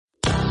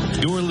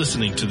You're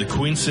listening to the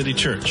Queen City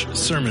Church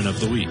Sermon of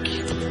the Week.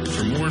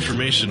 For more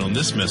information on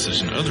this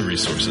message and other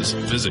resources,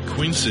 visit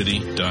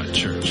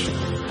queencity.church.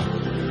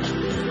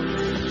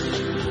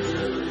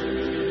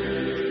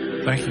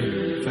 Thank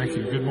you. Thank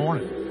you. Good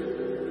morning.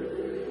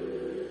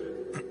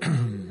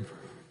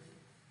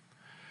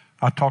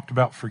 I talked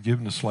about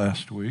forgiveness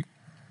last week,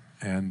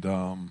 and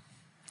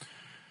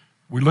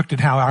we looked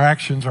at how our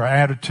actions, our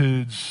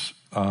attitudes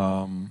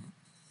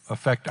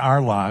affect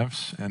our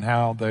lives and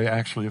how they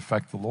actually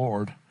affect the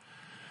Lord,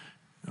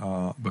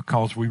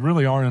 because we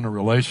really are in a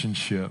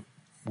relationship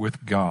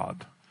with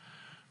God.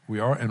 We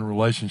are in a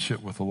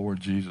relationship with the Lord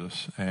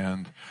Jesus,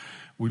 and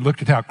we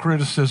looked at how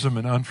criticism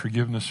and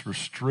unforgiveness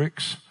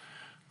restricts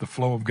the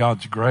flow of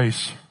God's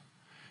grace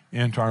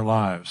into our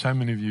lives. How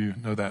many of you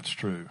know that's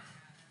true?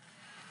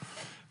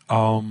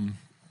 And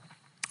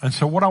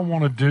so what I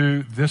want to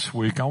do this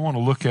week, I want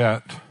to look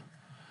at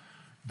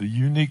the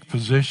unique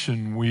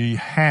position we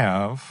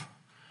have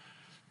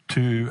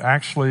to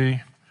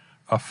actually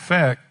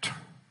affect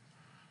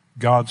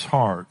God's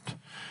heart.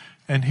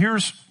 And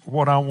here's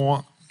what I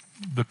want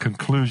the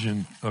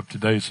conclusion of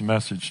today's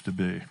message to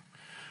be.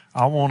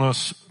 I want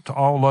us to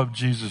all love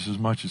Jesus as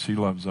much as he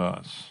loves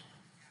us.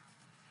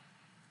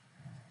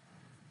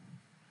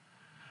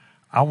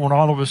 I want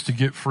all of us to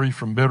get free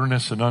from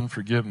bitterness and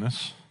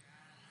unforgiveness.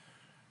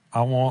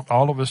 I want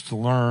all of us to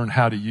learn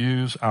how to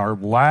use our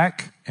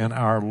lack and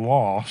our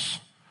loss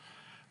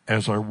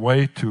as our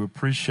way to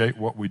appreciate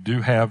what we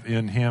do have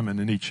in him and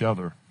in each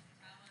other.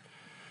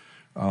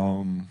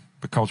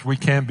 Because we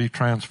can be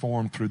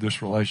transformed through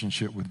this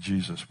relationship with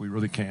Jesus. We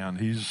really can.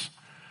 He's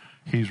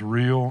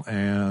real,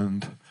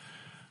 and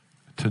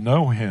to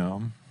know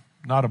him,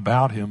 not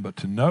about him, but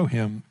to know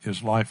him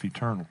is life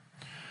eternal.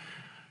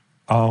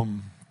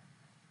 I've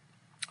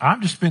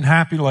just been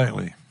happy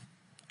lately.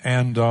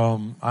 And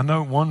I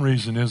know one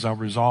reason is I've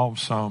resolved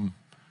some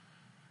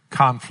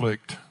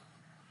conflict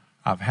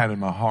I've had in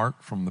my heart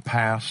from the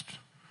past.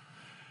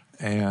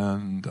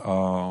 And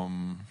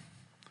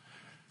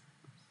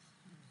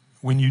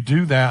when you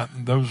do that,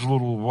 those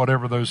little,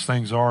 whatever those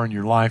things are in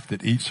your life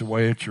that eats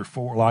away at your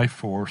life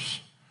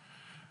force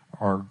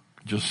are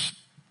just,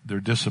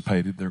 they're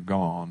dissipated, they're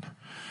gone.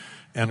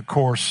 And of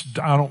course,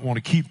 I don't want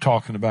to keep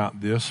talking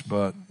about this,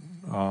 but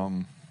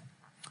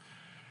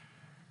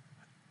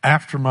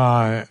after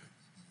my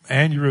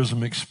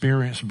aneurysm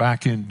experience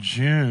back in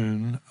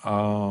June,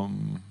 I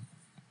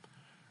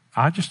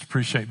just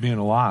appreciate being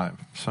alive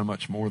so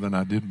much more than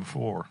I did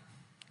before,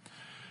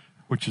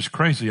 which is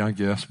crazy, I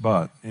guess,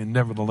 and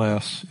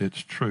nevertheless,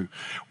 it's true.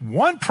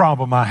 One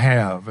problem I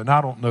have, and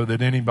I don't know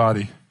that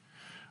anybody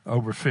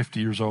over 50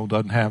 years old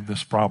doesn't have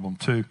this problem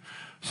too.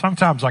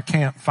 Sometimes I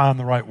can't find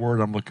the right word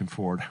I'm looking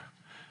for.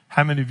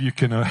 How many of you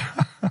can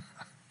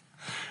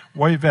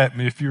wave at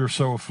me if you're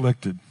so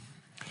afflicted?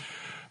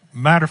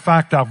 Matter of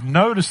fact, I've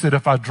noticed that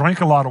if I drink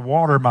a lot of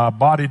water, my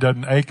body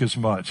doesn't ache as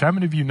much. How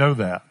many of you know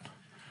that?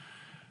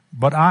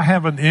 But I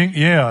have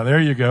there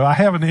you go. I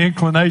have an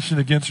inclination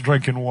against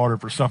drinking water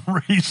for some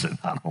reason.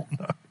 I don't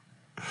know.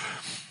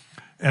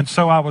 And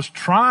so I was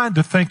trying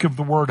to think of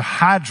the word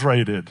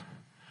hydrated,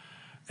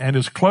 and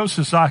as close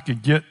as I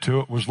could get to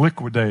it was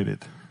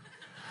liquidated.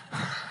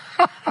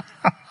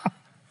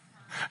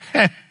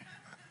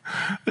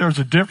 There's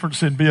a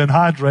difference in being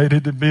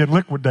hydrated and being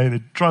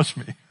liquidated. Trust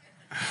me.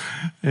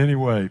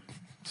 Anyway,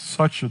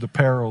 such are the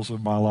perils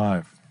of my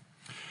life.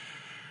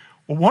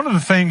 Well, one of the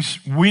things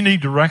we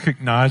need to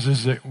recognize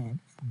is that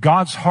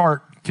God's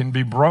heart can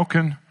be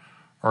broken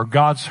or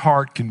God's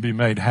heart can be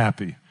made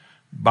happy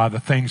by the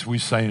things we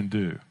say and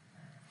do.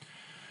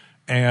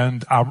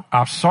 And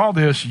I saw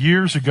this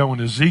years ago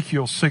in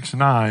Ezekiel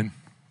 6:9.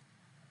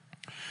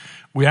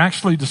 We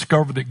actually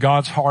discovered that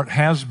God's heart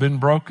has been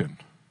broken.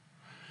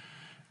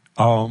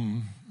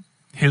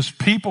 His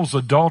people's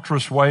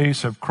adulterous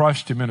ways have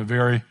crushed him in a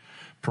very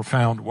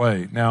profound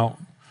way. Now,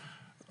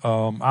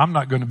 I'm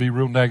not going to be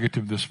real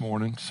negative this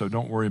morning, so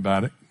don't worry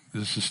about it.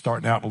 This is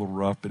starting out a little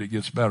rough, but it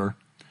gets better.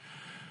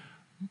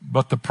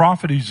 But the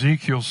prophet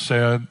Ezekiel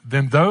said,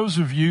 "Then those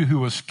of you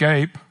who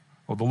escape,"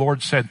 or the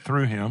Lord said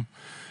through him,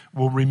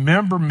 "will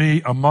remember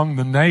me among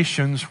the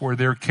nations where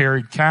they're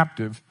carried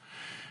captive,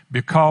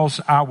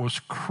 because I was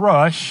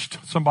crushed."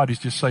 Somebody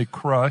just say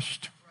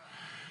crushed.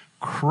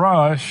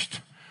 Crushed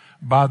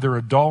by their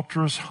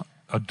adulterous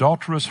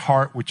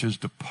heart, which is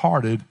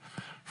departed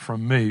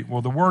from me.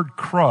 Well, the word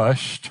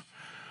crushed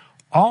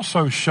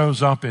also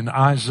shows up in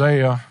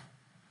Isaiah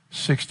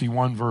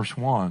 61 verse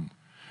 1,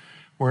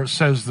 where it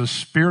says, "The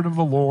Spirit of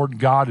the Lord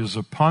God is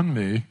upon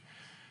me,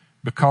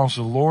 because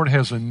the Lord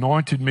has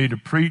anointed me to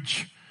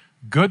preach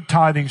good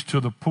tidings to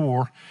the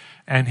poor,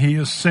 and he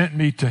has sent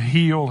me to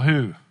heal"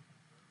 who?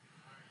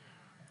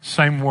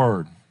 Same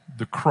word,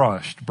 the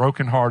crushed,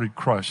 brokenhearted,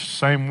 crushed,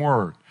 same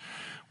word.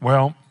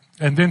 Well,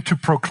 and then to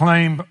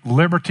proclaim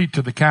liberty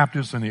to the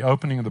captives and the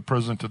opening of the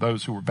prison to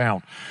those who were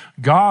bound.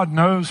 God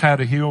knows how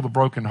to heal the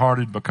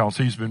brokenhearted because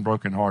he's been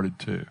brokenhearted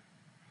too.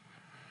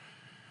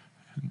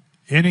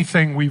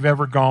 Anything we've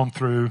ever gone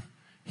through,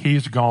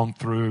 he's gone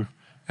through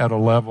at a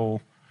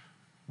level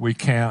we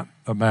can't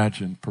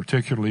imagine,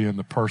 particularly in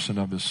the person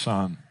of his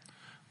Son,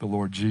 the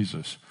Lord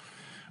Jesus.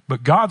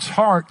 But God's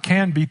heart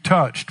can be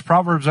touched.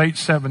 Proverbs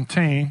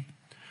 8:17,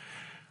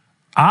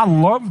 I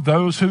love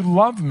those who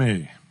love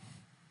me.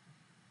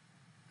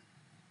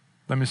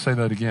 Let me say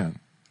that again.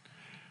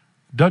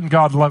 Doesn't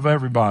God love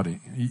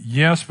everybody?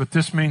 Yes, but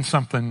this means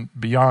something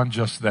beyond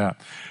just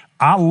that.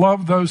 I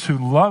love those who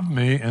love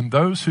me, and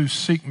those who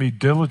seek me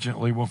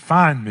diligently will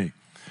find me.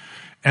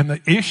 And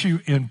the issue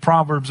in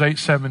Proverbs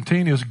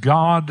 8:17 is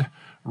God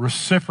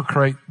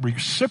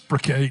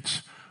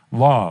reciprocates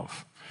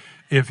love.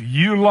 If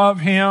you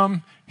love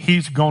him,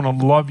 he's going to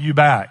love you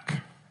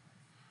back.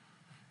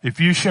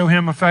 If you show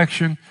him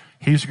affection,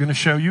 he's going to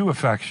show you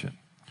affection.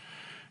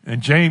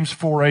 And James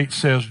 4:8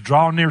 says,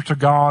 draw near to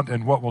God,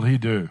 and what will he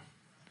do?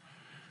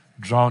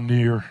 Draw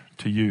near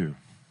to you.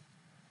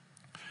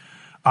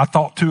 I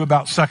thought too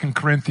about 2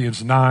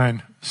 Corinthians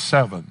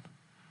 9:7.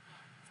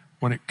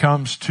 When it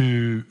comes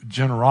to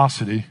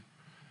generosity,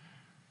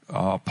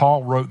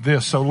 Paul wrote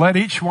this, so let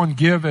each one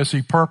give as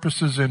he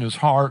purposes in his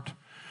heart,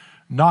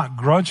 not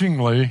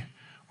grudgingly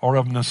or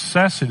of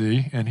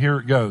necessity. And here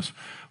it goes.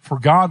 For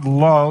God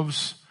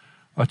loves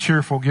a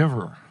cheerful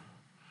giver.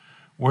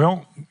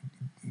 Well,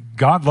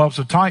 God loves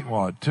a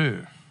tightwad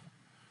too.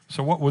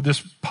 So what would this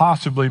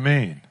possibly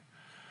mean?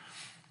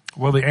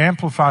 Well, the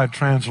Amplified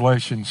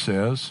Translation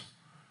says,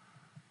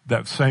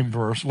 that same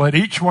verse, let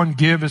each one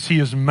give as he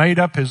has made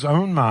up his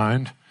own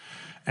mind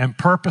and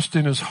purposed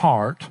in his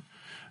heart,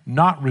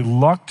 not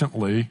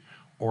reluctantly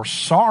or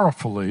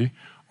sorrowfully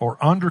or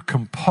under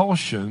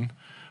compulsion,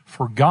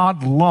 for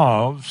God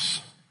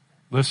loves,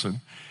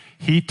 listen,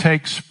 he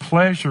takes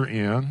pleasure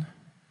in,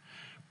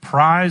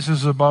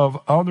 prizes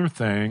above other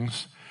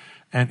things,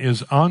 and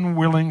is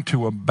unwilling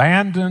to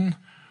abandon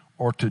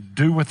or to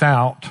do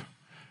without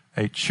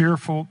a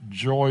cheerful,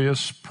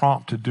 joyous,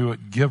 prompt to do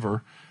it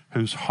giver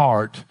whose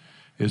heart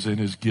is in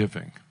his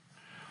giving.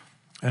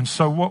 And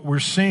so what we're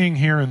seeing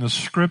here in the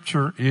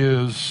scripture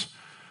is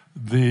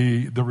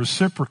the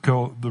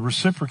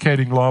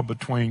reciprocating love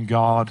between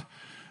God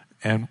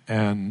and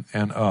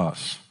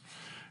us.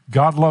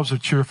 God loves a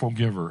cheerful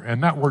giver.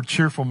 And that word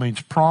cheerful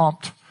means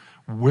prompt,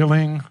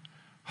 willing,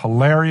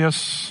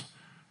 hilarious.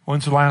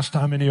 When's the last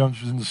time any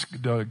of us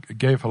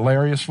gave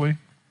hilariously?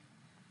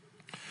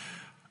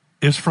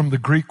 Is from the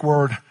Greek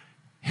word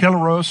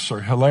hilaros,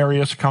 or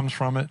hilarious comes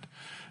from it.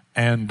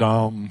 And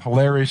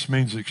hilarious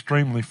means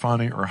extremely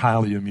funny or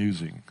highly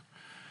amusing.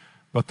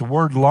 But the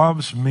word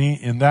loves me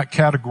in that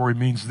category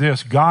means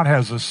this. God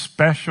has a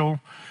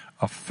special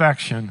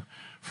affection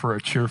for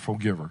a cheerful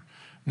giver.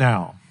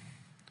 Now,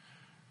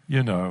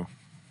 you know,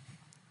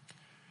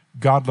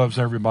 God loves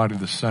everybody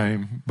the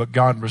same, but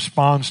God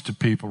responds to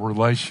people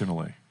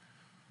relationally.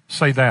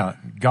 Say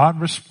that. God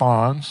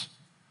responds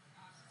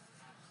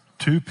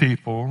to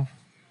people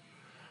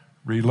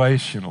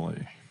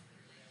relationally.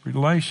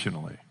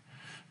 Relationally.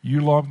 You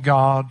love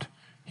God,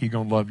 he's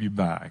going to love you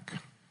back.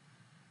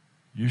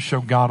 You show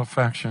God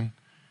affection,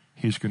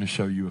 he's going to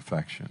show you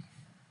affection.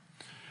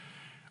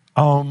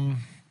 I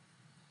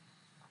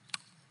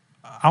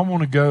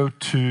want to go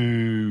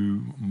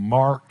to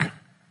Mark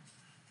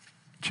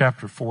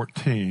chapter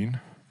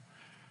 14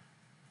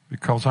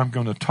 because I'm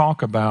going to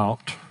talk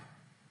about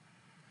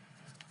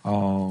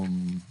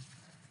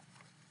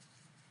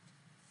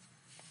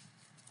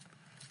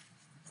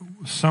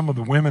some of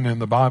the women in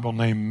the Bible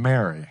named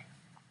Mary.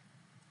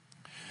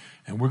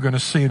 And we're going to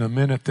see in a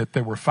minute that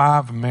there were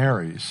 5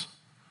 Marys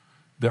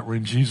that were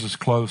in Jesus'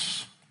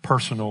 close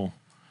personal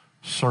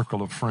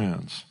circle of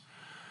friends.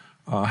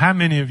 How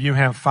many of you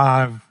have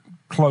 5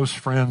 close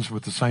friends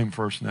with the same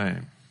first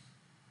name?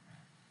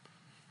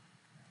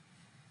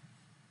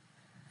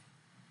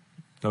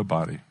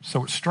 Nobody.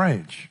 So it's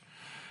strange.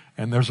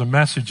 And there's a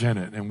message in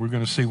it, and we're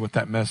going to see what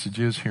that message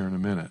is here in a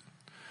minute.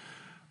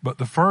 But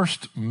the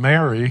first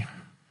Mary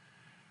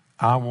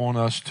I want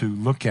us to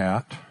look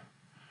at,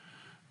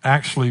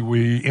 actually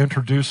we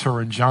introduce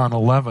her in John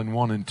 11,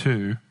 1 and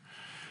 2.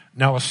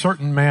 Now a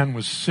certain man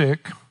was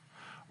sick,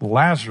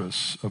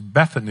 Lazarus of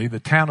Bethany, the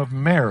town of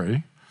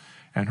Mary,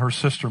 and her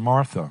sister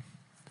Martha.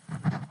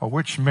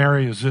 Which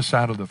Mary is this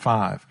out of the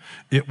 5?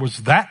 It was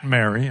that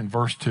Mary, in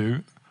verse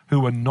 2,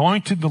 who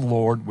anointed the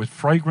Lord with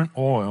fragrant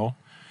oil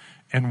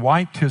and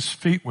wiped his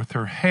feet with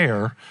her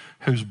hair,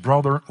 whose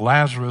brother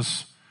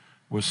Lazarus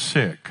was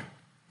sick.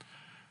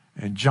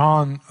 And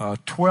John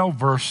 12,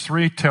 verse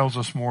 3 tells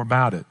us more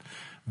about it.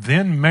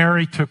 Then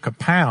Mary took a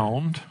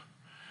pound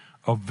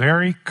of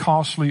very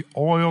costly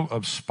oil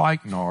of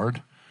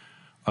spikenard,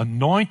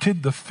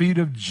 anointed the feet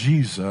of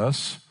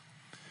Jesus,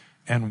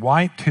 and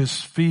wiped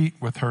his feet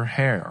with her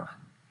hair.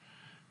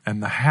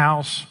 And the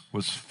house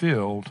was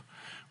filled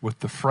with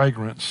the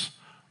fragrance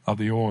of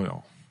the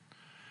oil.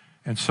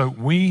 And so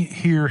we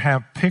here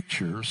have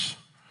pictures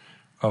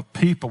of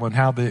people and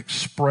how they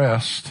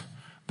expressed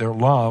their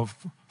love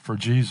for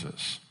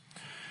Jesus.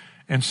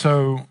 And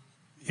so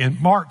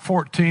in Mark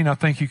 14, I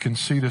think you can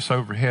see this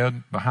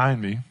overhead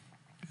behind me.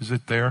 Is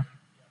it there?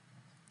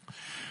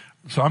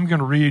 So I'm going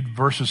to read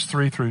verses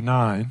 3 through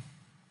 9.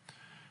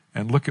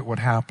 And look at what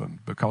happened,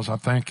 because I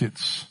think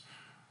it's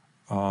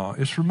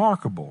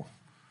remarkable.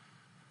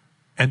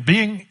 And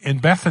being in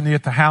Bethany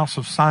at the house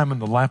of Simon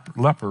the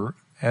leper,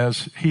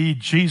 as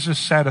Jesus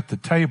sat at the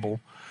table,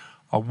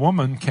 a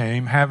woman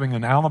came having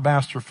an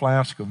alabaster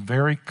flask of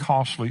very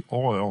costly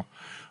oil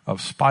of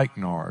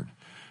spikenard.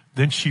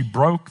 Then she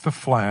broke the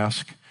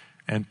flask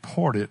and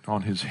poured it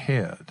on his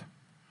head.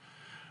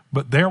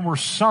 But there were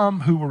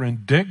some who were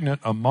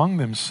indignant among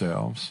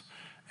themselves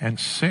and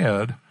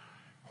said,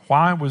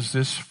 why was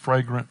this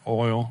fragrant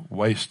oil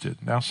wasted?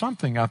 Now,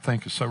 something I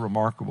think is so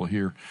remarkable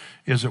here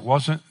is it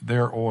wasn't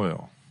their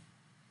oil.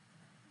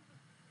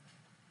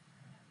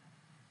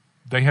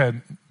 They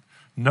had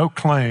no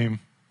claim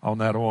on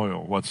that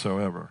oil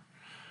whatsoever,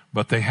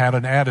 but they had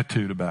an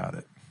attitude about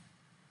it.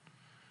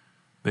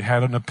 They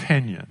had an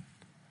opinion.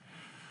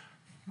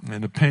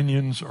 And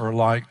opinions are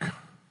like,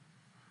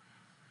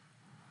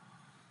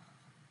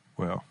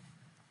 well,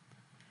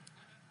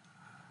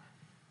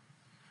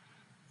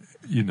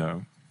 you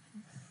know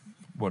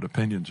what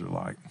opinions are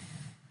like.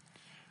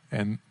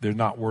 And they're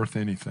not worth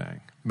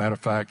anything. Matter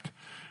of fact,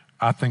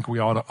 I think we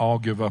ought to all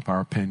give up our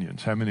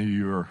opinions. How many of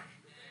you are?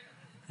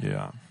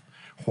 Yeah.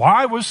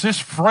 Why was this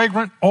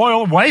fragrant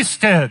oil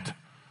wasted?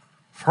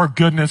 For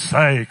goodness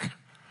sake.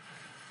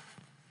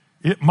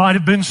 It might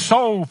have been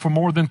sold for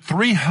more than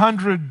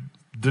 300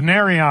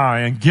 denarii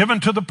and given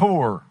to the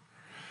poor.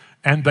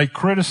 And they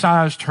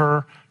criticized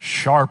her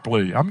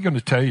sharply. I'm going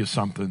to tell you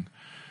something.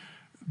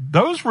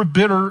 Those were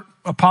bitter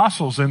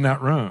apostles in that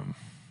room.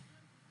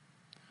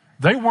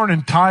 They weren't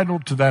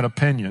entitled to that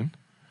opinion.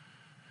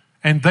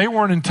 And they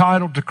weren't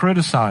entitled to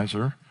criticize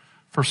her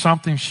for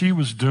something she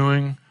was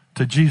doing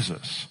to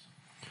Jesus.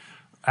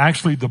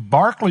 Actually, the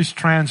Barclay's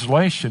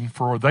translation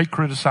for they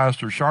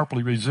criticized her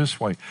sharply reads this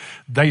way.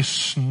 They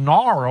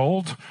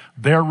snarled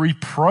their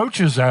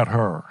reproaches at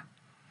her.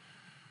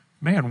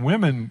 Man,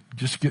 women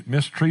just get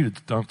mistreated,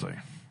 don't they?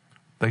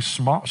 They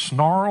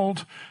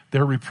snarled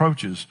their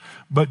reproaches.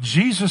 But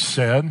Jesus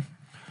said,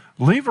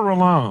 leave her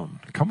alone.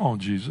 Come on,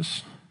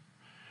 Jesus.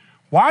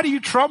 Why do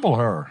you trouble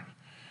her?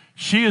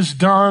 She has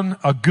done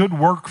a good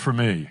work for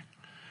me.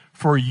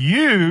 For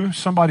you,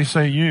 somebody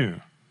say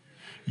you.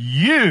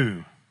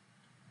 You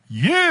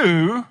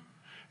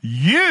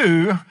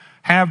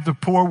have the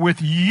poor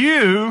with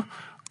you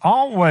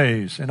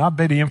always. And I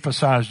bet he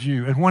emphasized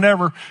you. And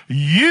whenever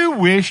you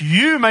wish,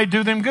 you may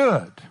do them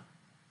good.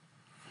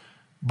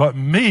 But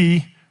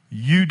me,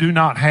 you do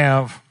not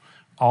have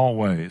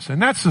always.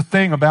 And that's the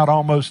thing about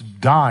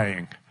almost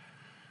dying.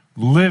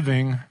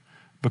 Living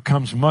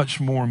becomes much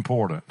more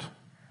important.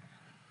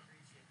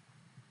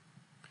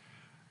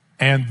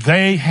 And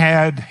they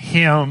had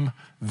him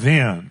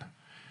then.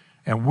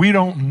 And we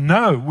don't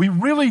know. We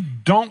really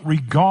don't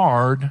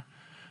regard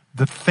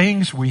the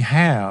things we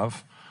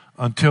have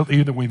until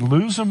either we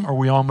lose them or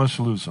we almost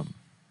lose them.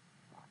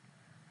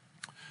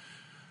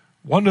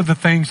 One of the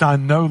things I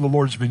know the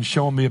Lord's been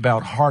showing me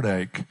about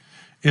heartache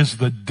is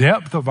the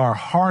depth of our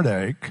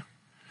heartache,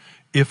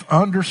 if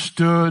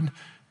understood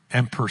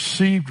and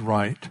perceived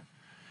right,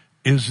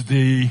 is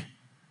the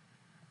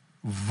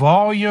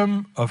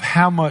volume of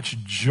how much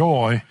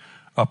joy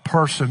a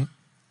person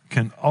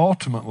can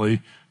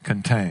ultimately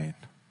contain.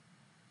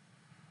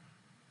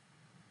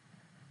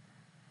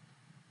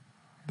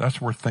 That's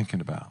worth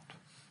thinking about.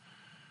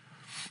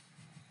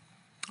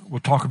 We'll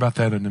talk about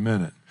that in a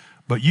minute.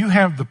 But you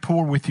have the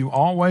poor with you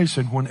always,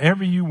 and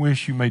whenever you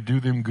wish, you may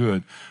do them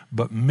good.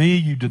 But me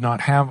you did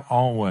not have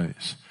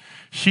always.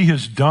 She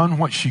has done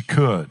what she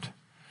could.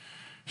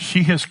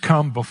 She has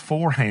come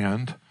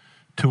beforehand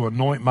to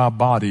anoint my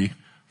body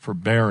for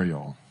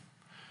burial.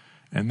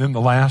 And then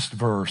the last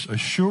verse,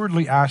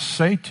 assuredly I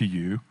say to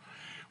you,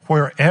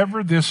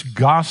 wherever this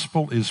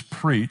gospel is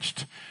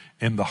preached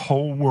in the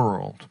whole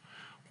world,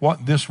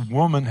 what this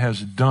woman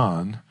has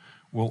done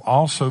will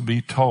also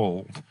be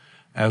told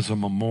as a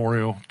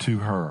memorial to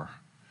her.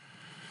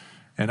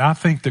 And I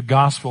think the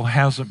gospel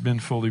hasn't been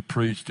fully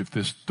preached if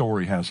this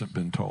story hasn't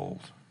been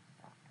told.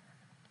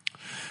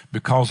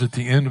 Because at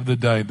the end of the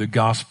day, the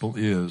gospel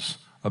is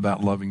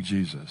about loving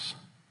Jesus.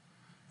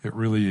 It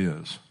really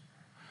is.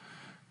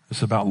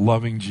 It's about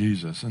loving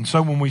Jesus. And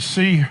so when we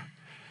see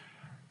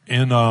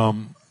in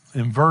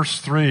verse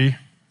 3,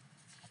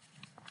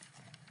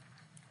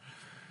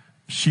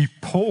 she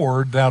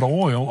poured that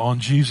oil on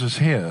Jesus'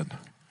 head.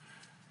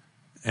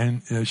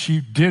 And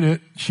she did it.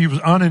 She was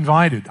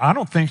uninvited. I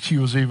don't think she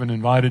was even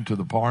invited to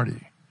the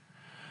party.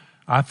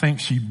 I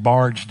think she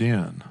barged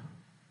in.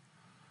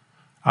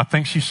 I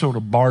think she sort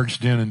of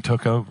barged in and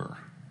took over.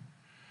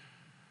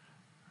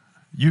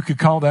 You could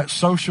call that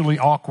socially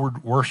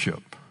awkward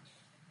worship.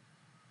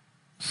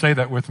 Say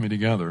that with me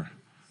together.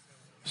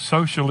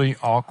 Socially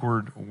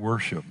awkward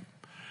worship.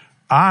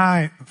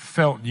 I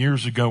felt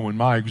years ago in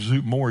my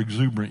more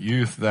exuberant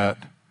youth that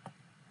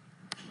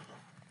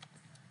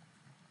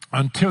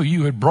until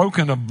you had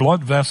broken a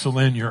blood vessel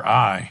in your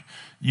eye,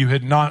 you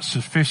had not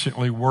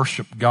sufficiently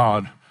worshiped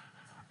God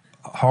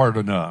hard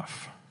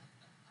enough.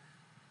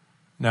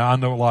 Now, I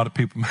know a lot of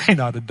people may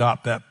not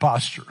adopt that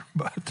posture,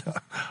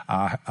 but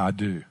I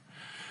do.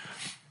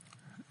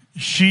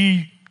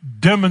 she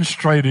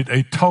demonstrated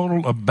a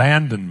total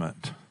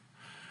abandonment.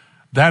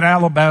 That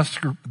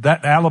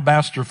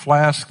alabaster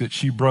flask that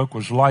she broke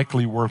was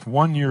likely worth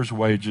 1 year's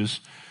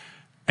wages,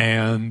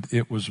 and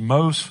it was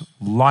most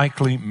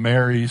likely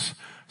Mary's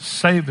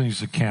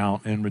savings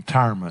account in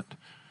retirement.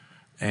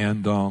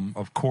 And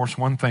of course,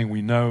 one thing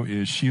we know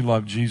is she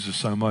loved Jesus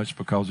so much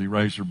because he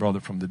raised her brother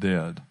from the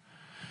dead.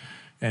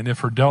 And if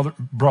her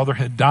brother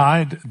had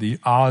died, the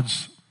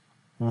odds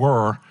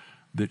were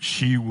that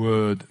she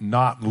would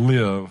not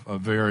live a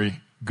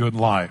very good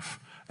life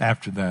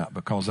after that,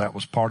 because that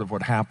was part of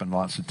what happened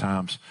lots of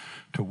times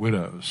to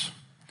widows.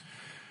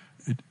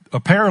 A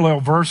parallel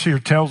verse here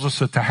tells us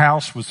that the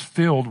house was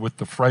filled with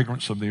the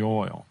fragrance of the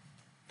oil.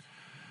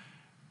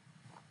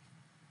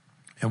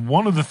 And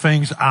one of the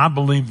things I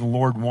believe the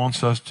Lord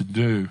wants us to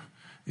do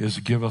is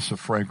give us a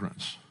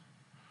fragrance.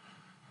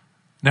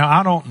 Now,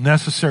 I don't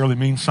necessarily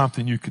mean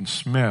something you can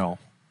smell,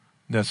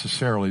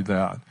 necessarily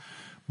that,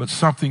 but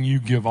something you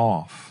give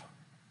off.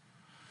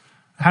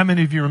 How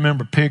many of you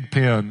remember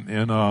Pigpen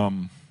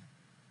in,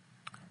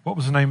 what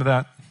was the name of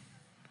that?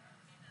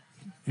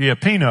 Yeah,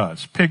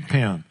 Peanuts,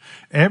 Pigpen.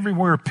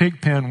 Everywhere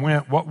Pigpen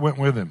went, what went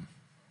with him?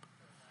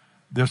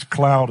 This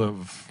cloud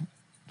of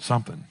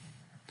something.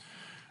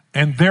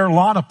 And there are a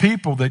lot of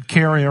people that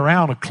carry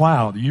around a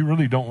cloud. You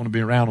really don't want to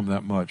be around them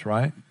that much,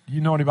 right?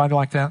 You know anybody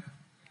like that?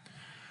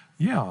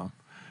 Yeah.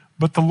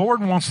 But the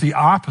Lord wants the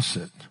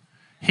opposite.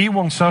 He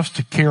wants us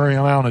to carry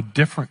around a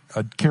different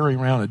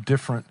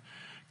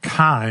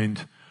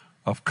kind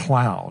of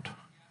cloud.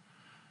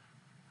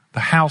 The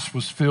house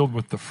was filled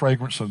with the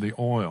fragrance of the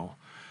oil.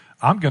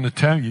 I'm going to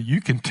tell you, you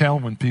can tell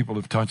when people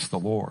have touched the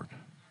Lord.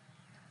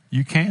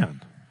 You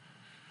can.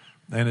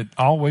 And it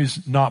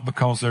always not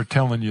because they're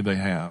telling you they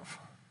have.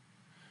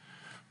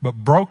 But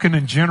broken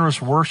and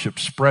generous worship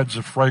spreads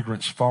a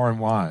fragrance far and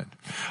wide.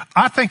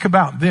 I think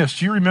about this.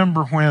 Do you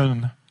remember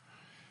when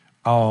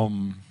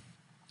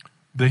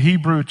the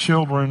Hebrew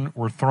children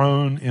were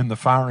thrown in the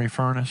fiery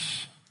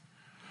furnace?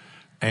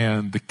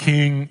 And the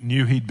king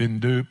knew he'd been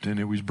duped, and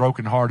it was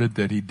brokenhearted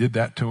that he did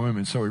that to him.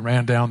 And so he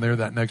ran down there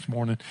that next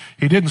morning.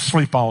 He didn't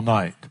sleep all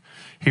night.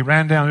 He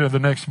ran down there the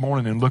next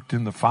morning and looked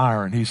in the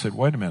fire, and he said,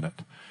 wait a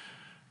minute.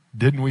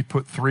 Didn't we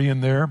put 3 in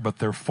there? But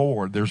there are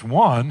 4. There's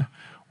one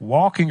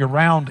walking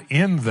around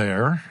in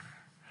there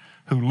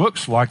who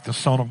looks like the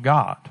Son of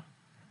God.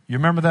 You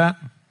remember that?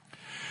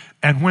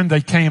 And when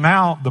they came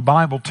out, the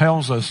Bible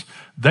tells us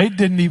they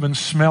didn't even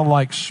smell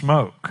like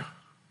smoke.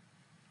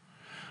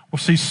 Well,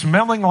 see,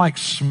 smelling like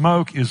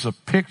smoke is a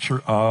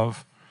picture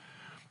of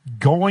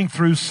going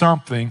through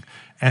something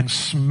and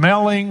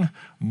smelling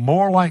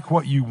more like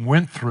what you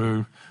went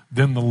through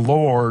than the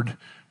Lord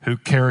who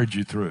carried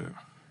you through.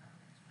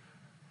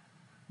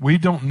 We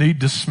don't need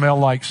to smell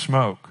like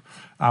smoke.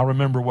 I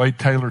remember Wade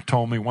Taylor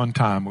told me one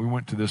time, we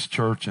went to this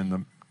church and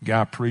the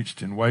guy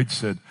preached, and Wade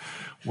said,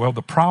 well,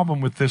 the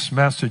problem with this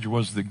message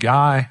was the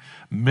guy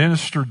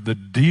ministered the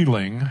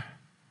dealing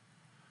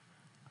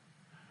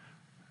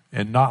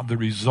and not the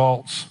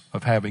results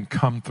of having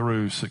come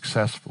through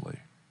successfully.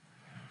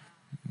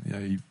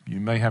 You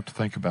may have to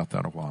think about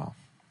that a while.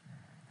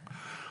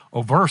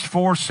 Oh, verse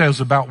 4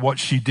 says about what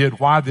she did.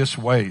 Why this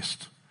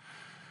waste?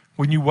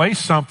 When you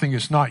waste something,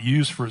 it's not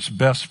used for its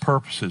best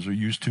purposes or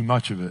use too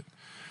much of it.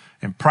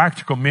 And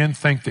practical men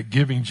think that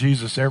giving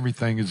Jesus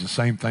everything is the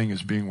same thing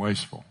as being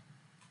wasteful.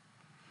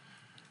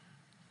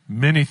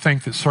 Many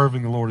think that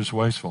serving the Lord is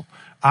wasteful.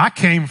 I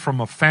came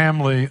from a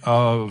family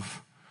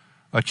of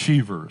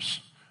achievers,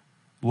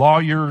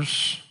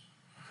 lawyers.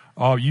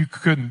 Oh, you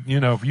couldn't,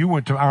 if you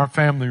went to our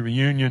family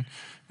reunion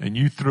and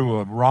you threw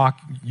a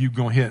rock, you're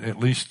going to hit at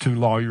least 2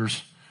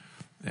 lawyers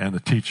and a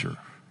teacher.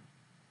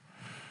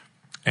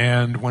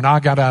 And when I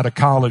got out of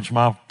college,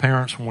 my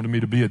parents wanted me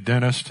to be a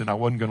dentist, and I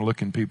wasn't going to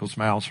look in people's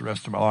mouths the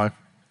rest of my life.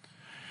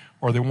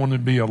 Or they wanted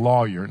to be a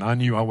lawyer, and I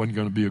knew I wasn't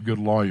going to be a good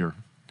lawyer.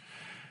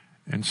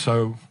 And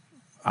so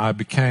I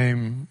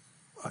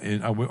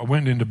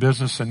went into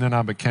business, and then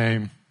I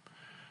became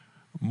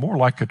more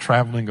like a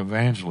traveling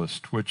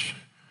evangelist, which,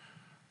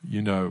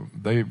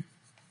 they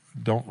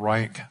don't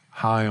rank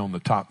high on the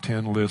top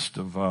 10 list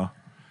of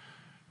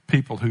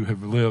people who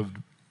have lived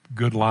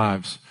good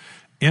lives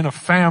in a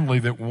family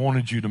that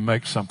wanted you to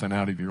make something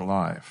out of your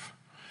life.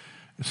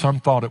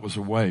 Some thought it was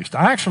a waste.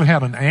 I actually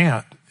had an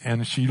aunt,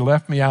 and she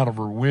left me out of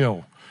her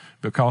will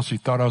because she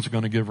thought I was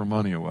going to give her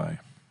money away.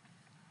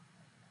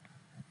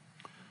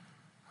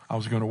 I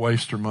was going to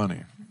waste her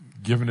money,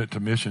 giving it to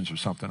missions or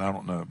something. I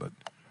don't know, but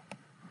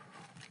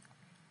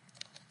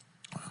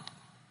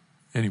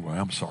anyway,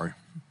 I'm sorry.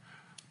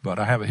 But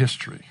I have a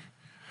history.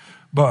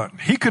 But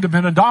he could have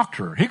been a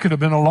doctor. He could have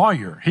been a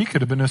lawyer. He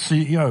could have been a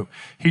CEO.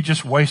 He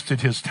just wasted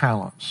his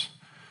talents.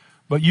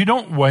 But you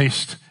don't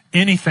waste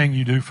anything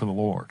you do for the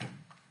Lord.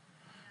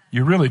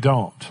 You really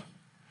don't.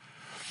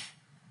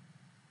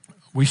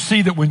 We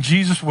see that when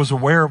Jesus was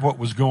aware of what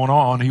was going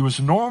on, he was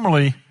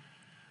normally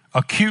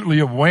acutely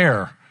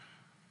aware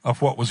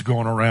of what was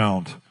going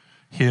around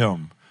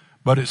him.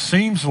 But it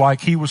seems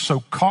like he was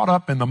so caught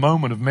up in the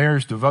moment of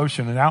Mary's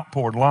devotion and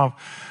outpoured love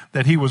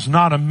that he was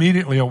not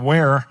immediately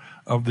aware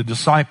of the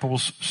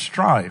disciples'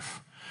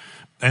 strife.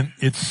 And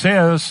it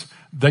says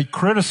they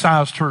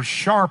criticized her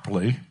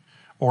sharply,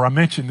 or I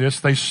mentioned this,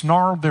 they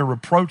snarled their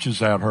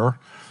reproaches at her.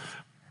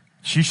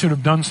 She should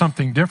have done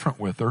something different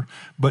with her.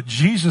 But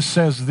Jesus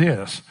says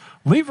this,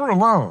 leave her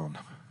alone.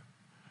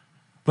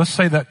 Let's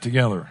say that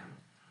together.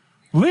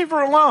 Leave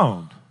her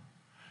alone.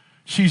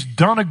 She's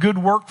done a good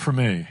work for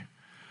me.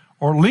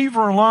 Or leave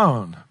her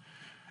alone.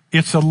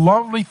 It's a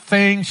lovely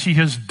thing she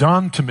has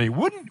done to me.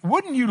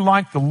 Wouldn't you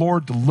like the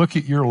Lord to look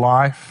at your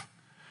life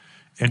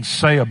and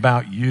say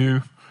about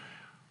you,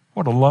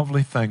 what a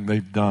lovely thing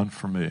they've done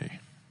for me?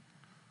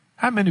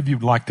 How many of you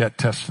would like that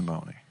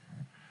testimony?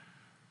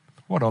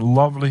 What a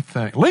lovely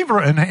thing. Leave her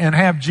and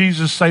have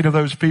Jesus say to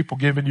those people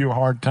giving you a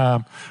hard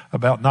time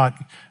about not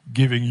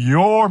giving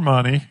your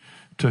money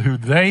to who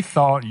they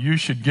thought you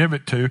should give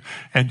it to.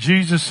 And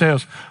Jesus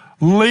says,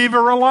 leave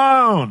her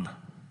alone.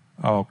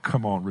 Oh,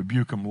 come on,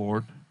 rebuke them,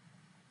 Lord.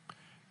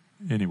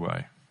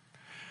 Anyway.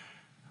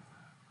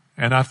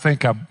 And I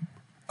think I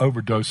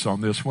overdose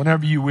on this.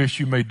 Whenever you wish,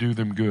 you may do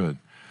them good.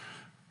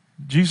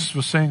 Jesus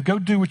was saying, go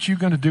do what you're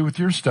going to do with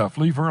your stuff.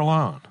 Leave her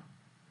alone.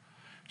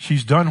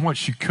 She's done what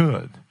she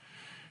could.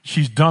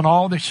 She's done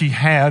all that she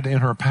had in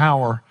her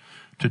power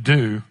to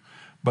do,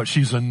 but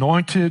she's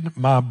anointed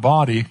my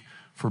body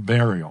for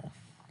burial.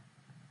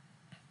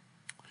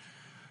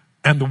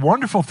 And the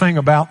wonderful thing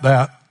about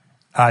that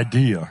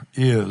idea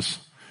is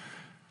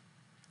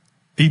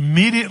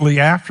immediately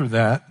after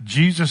that,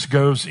 Jesus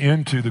goes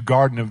into the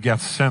Garden of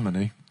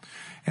Gethsemane.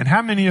 And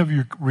how many of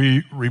you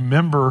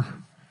remember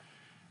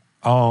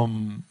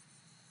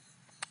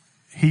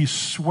he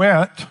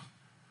sweat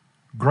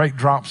great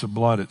drops of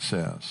blood, it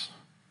says.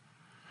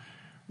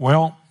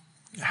 Well,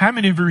 how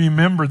many of you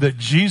remember that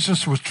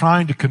Jesus was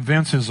trying to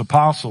convince his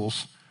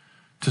apostles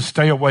to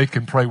stay awake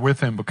and pray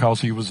with him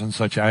because he was in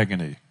such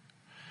agony?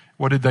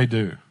 What did they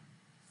do?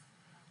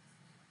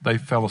 They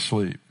fell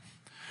asleep.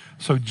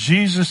 So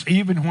Jesus,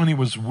 even when he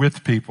was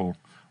with people,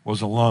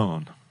 was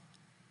alone.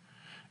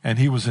 And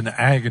he was in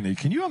agony.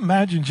 Can you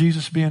imagine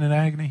Jesus being in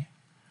agony?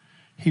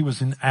 He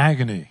was in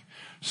agony.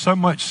 So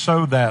much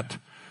so that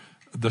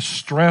the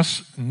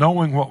stress,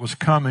 knowing what was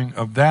coming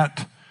of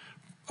that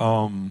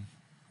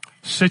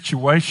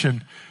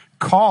situation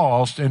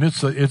caused, and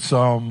it's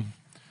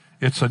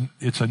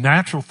a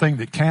natural thing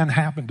that can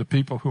happen to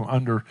people who are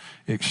under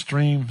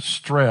extreme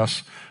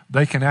stress.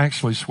 They can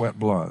actually sweat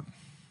blood.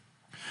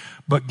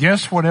 But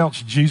guess what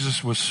else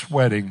Jesus was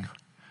sweating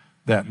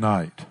that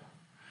night?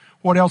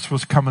 What else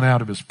was coming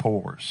out of his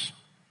pores?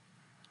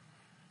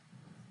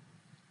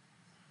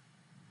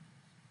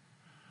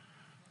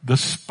 The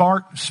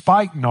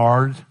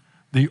spikenard,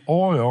 the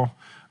oil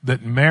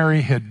that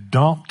Mary had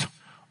dumped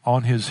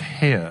on his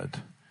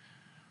head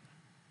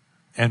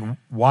and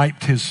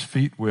wiped his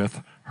feet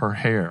with her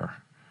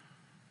hair.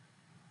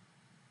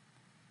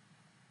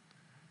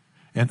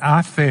 And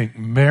I think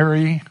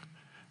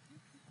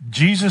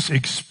Jesus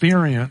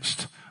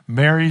experienced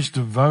Mary's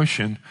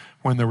devotion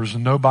when there was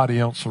nobody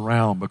else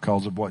around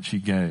because of what she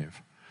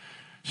gave.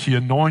 She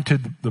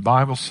anointed, the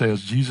Bible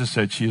says, Jesus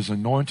said, she has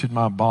anointed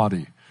my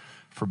body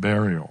for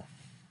burial.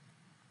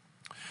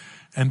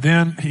 And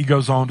then he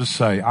goes on to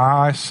say,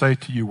 I say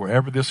to you,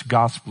 wherever this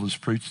gospel is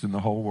preached in the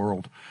whole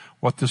world,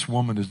 what this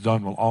woman has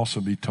done will also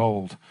be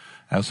told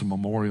as a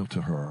memorial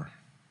to her.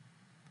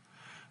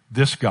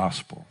 This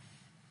gospel.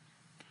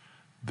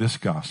 This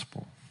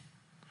gospel.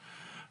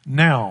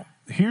 Now,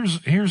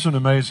 here's an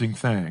amazing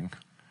thing.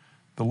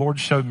 The Lord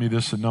showed me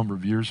this a number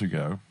of years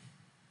ago.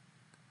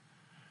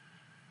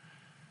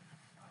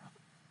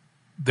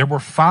 There were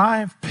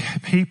 5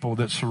 people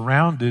that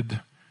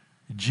surrounded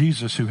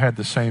Jesus who had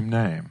the same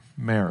name,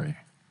 Mary.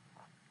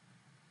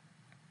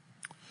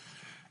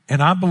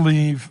 And I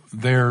believe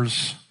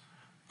there's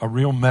a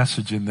real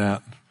message in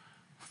that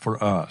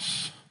for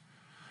us.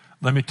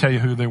 Let me tell you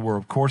who they were.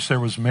 Of course, there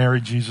was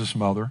Mary, Jesus'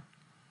 mother.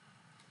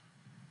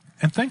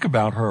 And think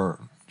about her.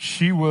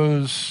 She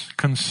was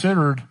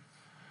considered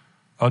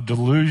a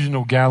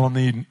delusional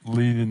Galilean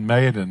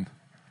maiden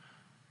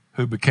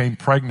who became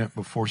pregnant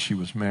before she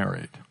was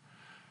married.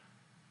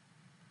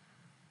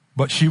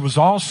 But she was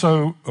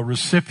also a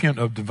recipient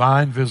of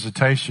divine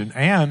visitation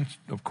and,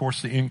 of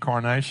course, the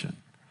incarnation.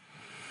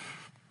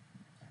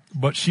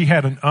 But she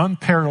had an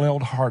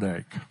unparalleled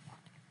heartache.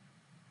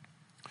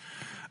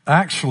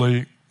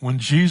 Actually, when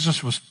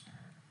Jesus was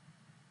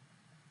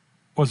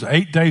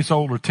 8 days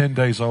old or 10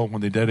 days old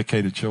when they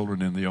dedicated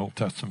children in the Old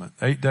Testament?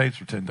 8 days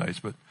or 10 days,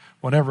 but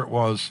whatever it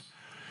was,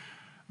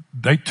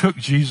 they took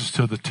Jesus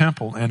to the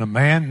temple, and a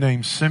man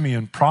named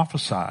Simeon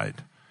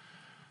prophesied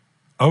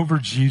over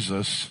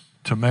Jesus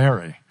to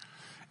Mary.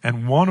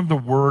 And one of the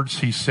words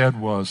he said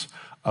was,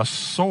 a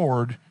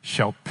sword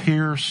shall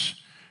pierce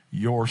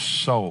your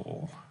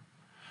soul,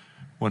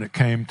 when it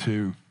came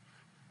to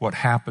what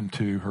happened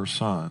to her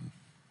son.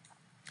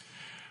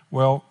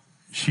 Well,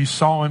 she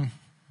saw him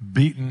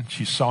beaten.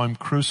 She saw him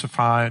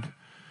crucified.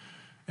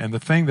 And the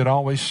thing that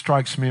always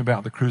strikes me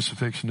about the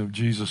crucifixion of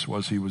Jesus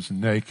was he was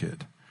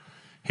naked.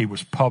 He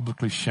was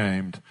publicly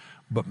shamed,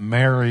 but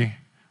Mary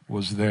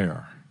was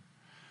there.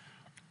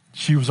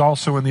 She was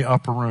also in the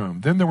upper room.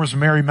 Then there was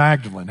Mary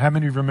Magdalene. How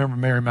many of you remember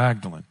Mary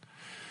Magdalene?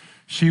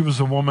 She was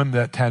a woman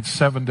that had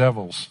 7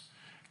 devils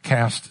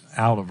cast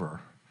out of her.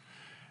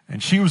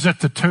 And she was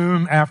at the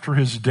tomb after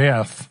his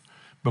death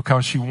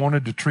because she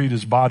wanted to treat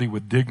his body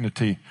with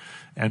dignity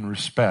and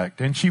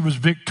respect. And she was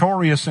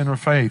victorious in her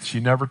faith.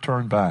 She never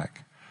turned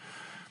back.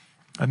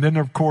 And then,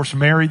 of course,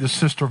 Mary, the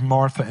sister of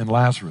Martha and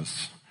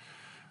Lazarus.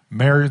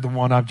 Mary, the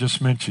one I've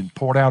just mentioned,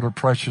 poured out her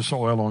precious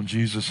oil on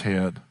Jesus'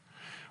 head,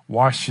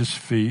 washed his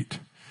feet,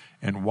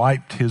 and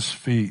wiped his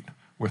feet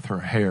with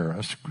her hair.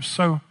 It's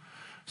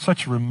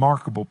such a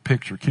remarkable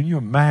picture. Can you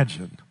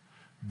imagine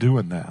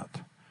doing that?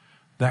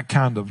 That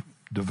kind of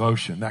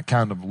devotion, that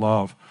kind of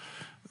love,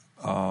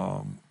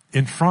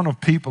 in front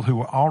of people who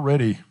were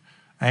already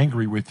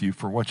angry with you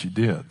for what you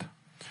did.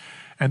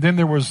 And then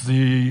there was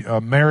the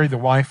Mary, the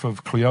wife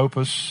of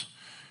Cleopas.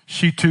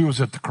 She too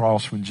was at the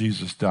cross when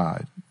Jesus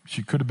died.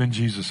 She could have been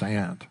Jesus'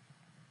 aunt.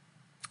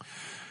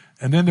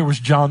 And then there was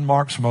John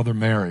Mark's mother,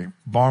 Mary,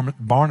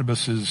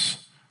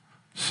 Barnabas'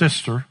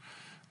 sister,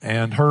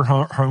 and her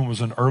home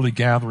was an early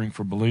gathering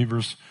for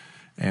believers.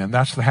 And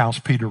that's the house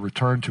Peter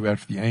returned to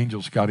after the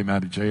angels got him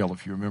out of jail,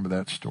 if you remember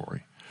that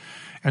story.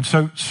 And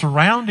so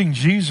surrounding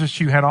Jesus,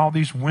 you had all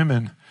these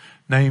women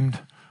named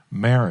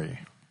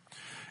Mary.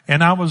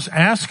 And I was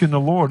asking the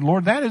Lord,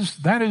 that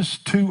is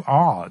too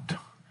odd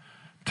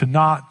to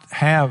not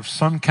have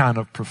some kind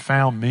of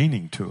profound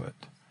meaning to it.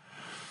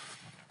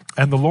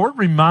 And the Lord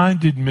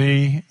reminded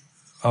me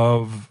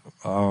of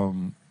a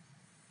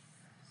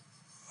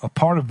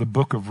part of the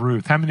book of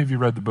Ruth. How many of you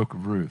read the book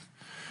of Ruth?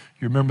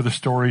 You remember the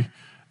story?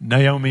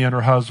 Naomi and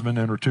her husband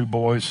and her 2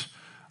 boys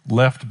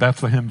left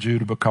Bethlehem,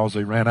 Judah, because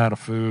they ran out of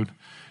food,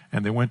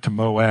 and they went to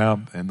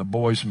Moab, and the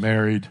boys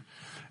married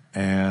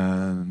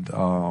and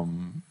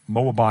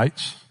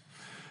Moabites,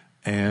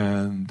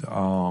 and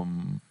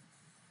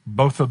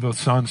both of the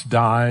sons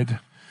died,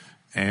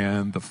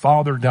 and the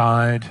father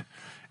died,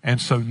 and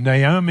so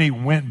Naomi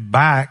went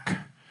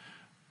back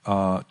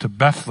to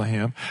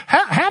Bethlehem.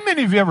 How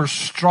many of you ever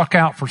struck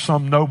out for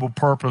some noble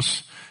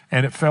purpose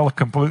and it fell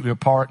completely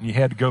apart and you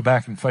had to go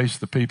back and face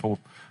the people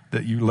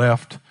that you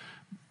left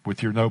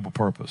with your noble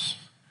purpose?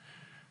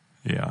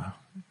 Yeah.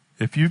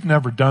 If you've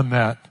never done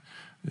that,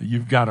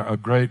 you've got a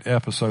great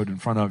episode in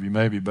front of you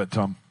maybe. But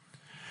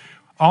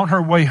on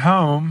her way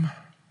home,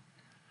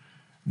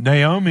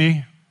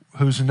 Naomi,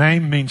 whose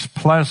name means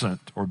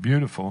pleasant or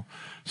beautiful,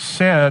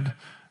 said,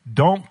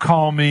 "Don't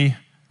call me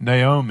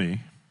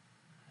Naomi.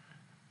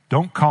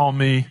 Don't call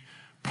me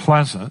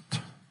pleasant.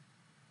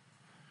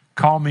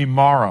 Call me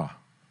Mara.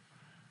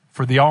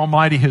 For the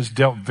Almighty has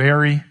dealt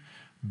very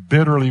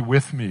bitterly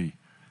with me.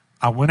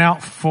 I went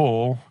out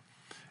full,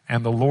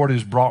 and the Lord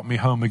has brought me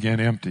home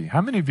again empty."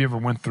 How many of you ever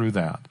went through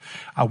that?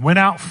 I went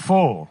out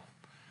full,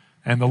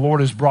 and the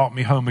Lord has brought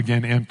me home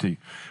again empty.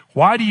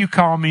 Why do you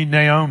call me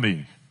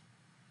Naomi?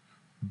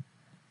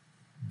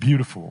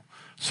 Beautiful.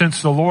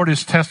 Since the Lord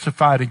has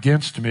testified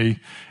against me,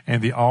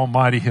 and the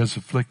Almighty has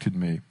afflicted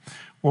me.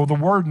 Well, the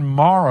word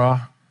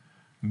Mara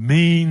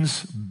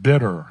means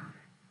bitter.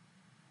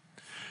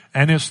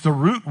 And it's the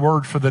root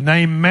word for the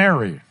name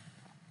Mary.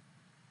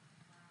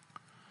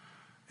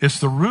 It's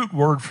the root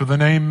word for the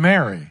name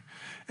Mary.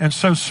 And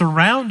so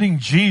surrounding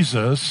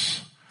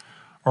Jesus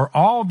are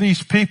all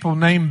these people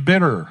named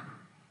bitter.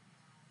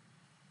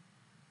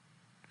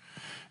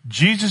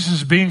 Jesus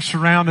is being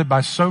surrounded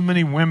by so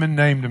many women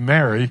named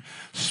Mary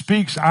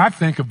speaks, I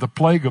think, of the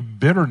plague of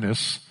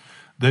bitterness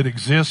that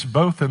exists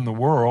both in the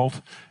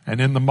world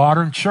and in the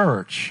modern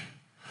church.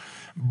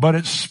 But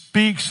it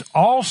speaks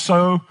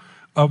also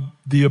of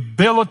the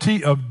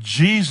ability of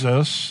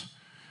Jesus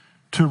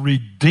to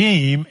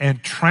redeem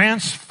and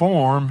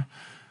transform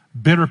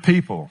bitter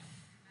people.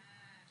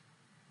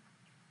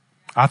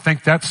 I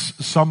think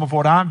that's some of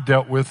what I've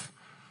dealt with.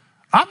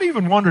 I've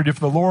even wondered if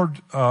the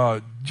Lord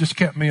just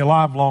kept me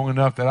alive long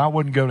enough that I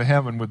wouldn't go to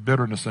heaven with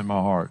bitterness in my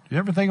heart. You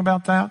ever think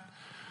about that?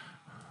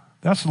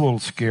 That's a little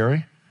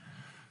scary.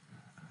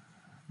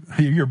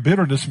 Your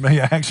bitterness may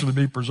actually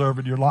be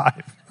preserving your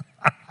life.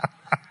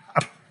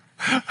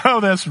 Oh,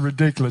 that's a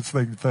ridiculous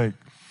thing to think.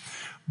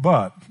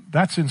 But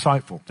that's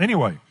insightful.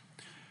 Anyway,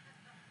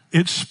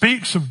 it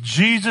speaks of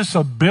Jesus'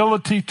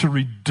 ability to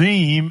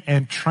redeem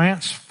and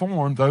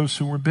transform those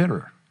who were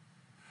bitter.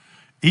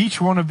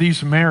 Each one of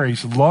these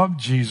Marys loved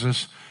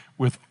Jesus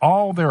with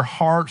all their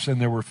hearts,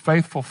 and they were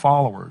faithful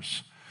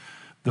followers.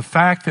 The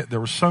fact that there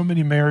were so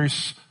many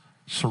Marys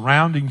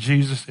surrounding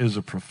Jesus is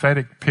a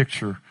prophetic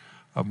picture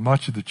of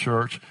much of the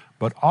church,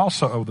 but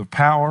also of the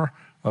power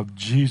of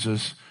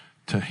Jesus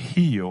to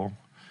heal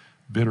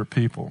bitter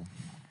people.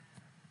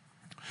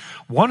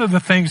 One of the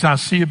things I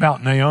see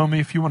about Naomi,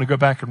 if you want to go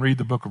back and read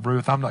the book of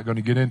Ruth, I'm not going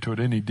to get into it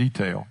in any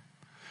detail.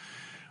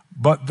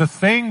 But the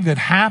thing that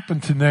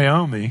happened to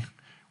Naomi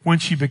when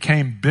she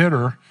became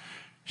bitter,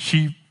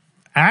 she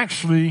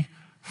actually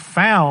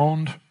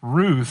found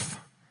Ruth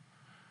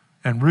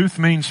And Ruth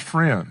means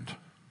friend.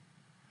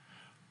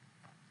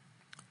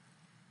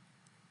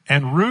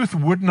 And Ruth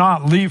would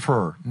not leave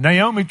her.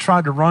 Naomi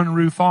tried to run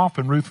Ruth off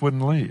and Ruth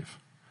wouldn't leave.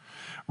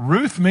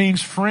 Ruth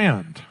means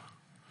friend.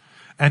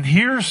 And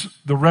here's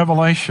the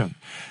revelation.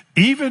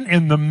 Even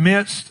in the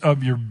midst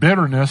of your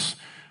bitterness,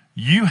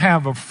 you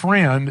have a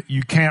friend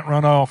you can't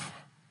run off.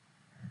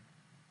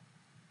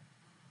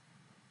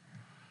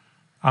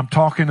 I'm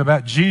talking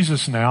about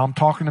Jesus now. I'm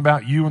talking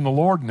about you and the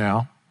Lord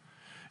now.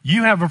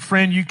 You have a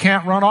friend you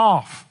can't run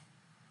off.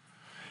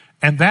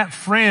 And that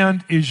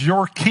friend is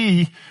your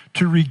key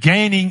to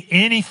regaining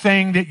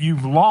anything that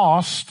you've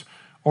lost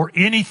or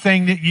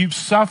anything that you've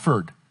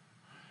suffered.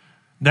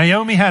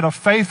 Naomi had a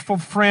faithful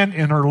friend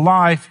in her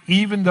life,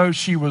 even though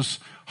she was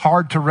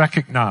hard to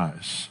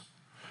recognize.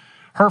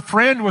 Her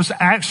friend was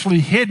actually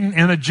hidden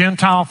in a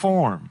Gentile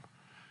form.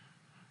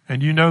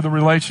 And you know the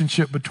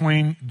relationship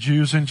between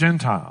Jews and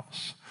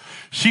Gentiles.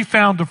 She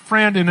found a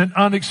friend in an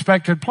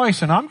unexpected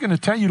place. And I'm going to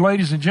tell you,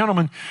 ladies and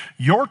gentlemen,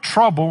 your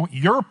trouble,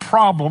 your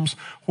problems,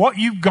 what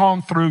you've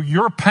gone through,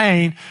 your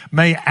pain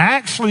may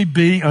actually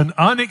be an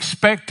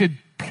unexpected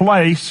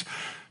place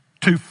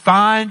to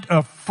find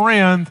a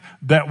friend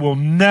that will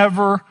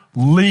never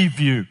leave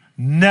you,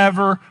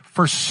 never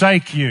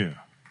forsake you.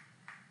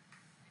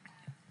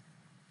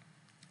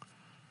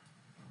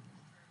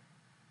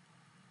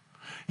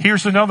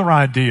 Here's another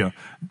idea.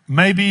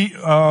 Maybe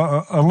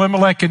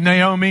Elimelech and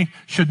Naomi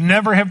should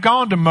never have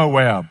gone to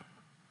Moab.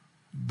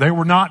 They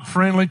were not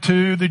friendly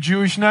to the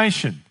Jewish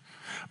nation.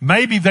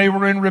 Maybe they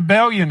were in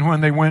rebellion when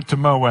they went to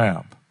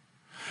Moab.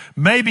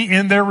 Maybe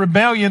in their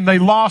rebellion they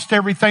lost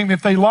everything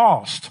that they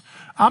lost.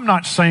 I'm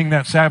not saying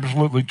that's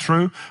absolutely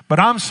true, but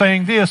I'm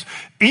saying this.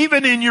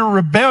 Even in your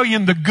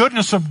rebellion, the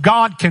goodness of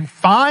God can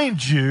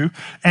find you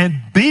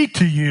and be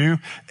to you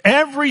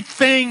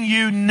everything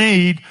you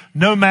need,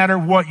 no matter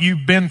what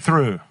you've been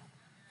through.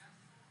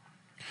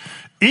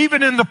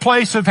 Even in the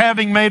place of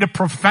having made a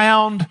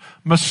profound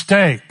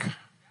mistake,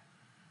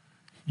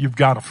 you've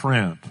got a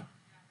friend.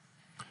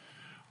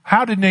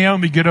 How did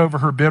Naomi get over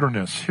her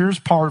bitterness? Here's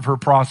part of her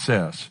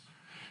process.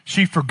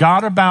 She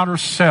forgot about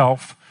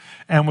herself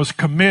and was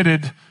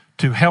committed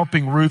to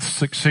helping Ruth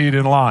succeed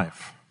in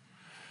life.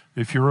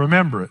 If you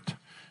remember it,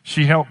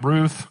 she helped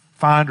Ruth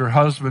find her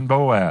husband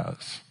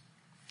Boaz.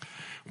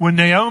 When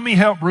Naomi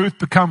helped Ruth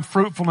become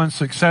fruitful and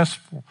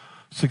successful,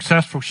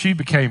 she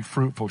became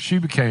fruitful. She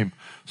became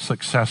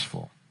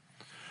successful.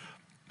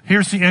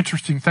 Here's the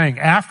interesting thing.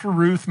 After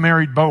Ruth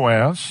married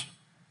Boaz,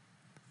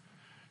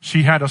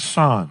 she had a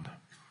son.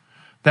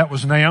 That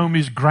was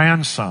Naomi's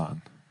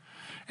grandson.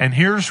 And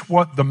here's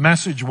what the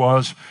message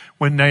was.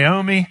 When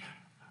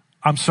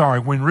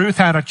Ruth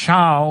had a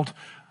child,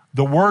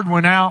 the word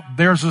went out,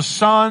 there's a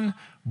son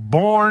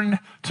born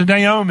to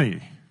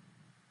Naomi.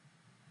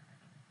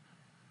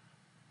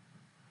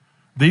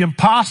 The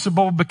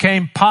impossible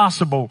became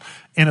possible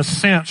in a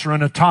sense or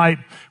in a type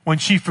when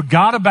she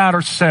forgot about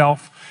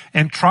herself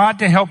and tried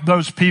to help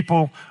those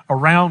people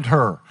around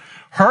her.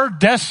 Her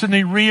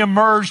destiny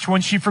reemerged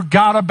when she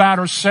forgot about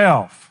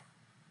herself.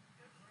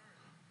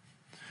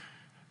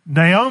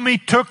 Naomi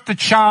took the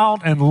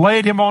child and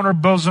laid him on her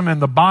bosom,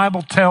 and the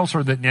Bible tells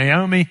her that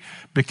Naomi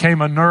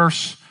became a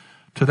nurse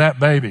to that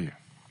baby.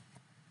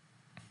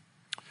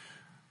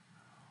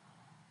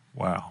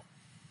 Wow.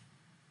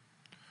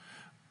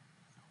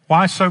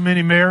 Why so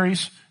many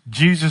Marys?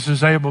 Jesus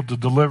is able to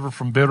deliver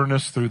from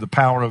bitterness through the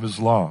power of his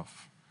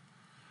love.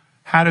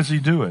 How does he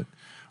do it?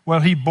 Well,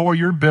 he bore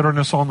your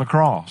bitterness on the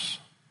cross.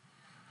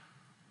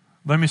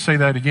 Let me say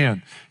that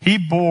again. He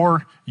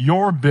bore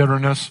your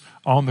bitterness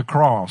on the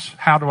cross.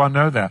 How do I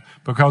know that?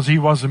 Because he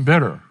wasn't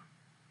bitter.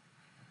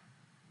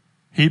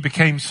 He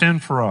became sin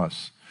for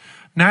us.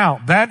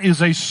 Now, that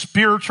is a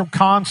spiritual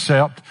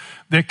concept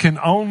that can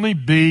only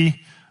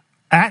be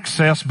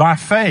accessed by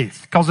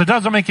faith, because it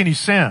doesn't make any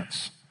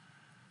sense.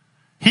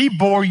 He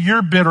bore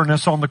your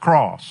bitterness on the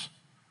cross.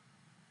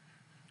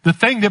 The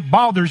thing that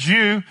bothers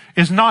you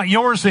is not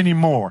yours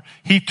anymore.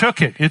 He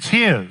took it. It's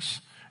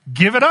his.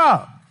 Give it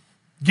up.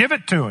 Give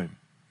it to him.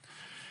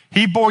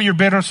 He bore your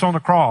bitterness on the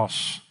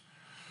cross.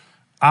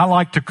 I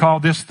like to call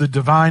this the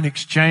divine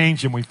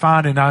exchange, and we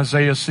find in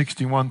Isaiah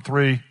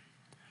 61:3,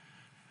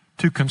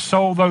 to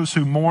console those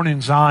who mourn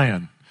in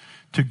Zion,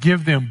 to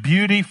give them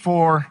beauty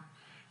for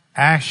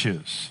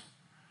ashes,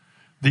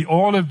 the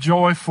oil of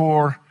joy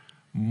for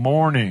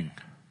mourning,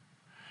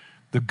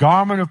 the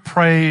garment of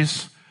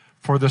praise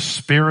for the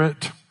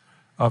spirit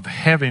of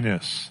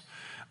heaviness,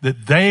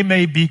 that they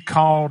may be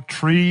called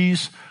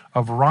trees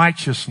of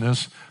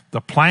righteousness,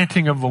 the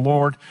planting of the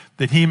Lord,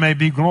 that he may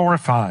be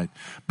glorified.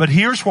 But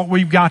here's what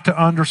we've got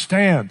to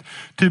understand.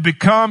 To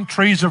become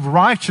trees of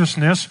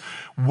righteousness,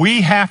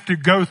 we have to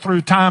go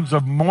through times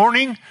of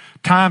mourning,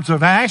 times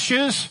of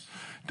ashes,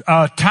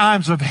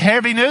 times of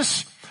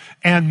heaviness,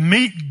 and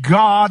meet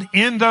God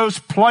in those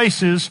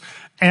places,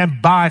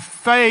 and by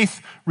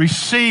faith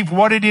receive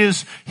what it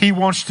is he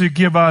wants to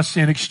give us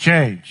in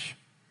exchange.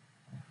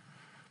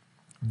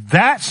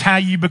 That's how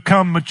you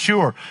become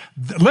mature.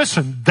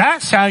 Listen,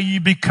 that's how you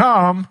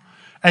become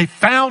a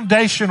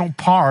foundational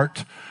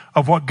part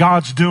of what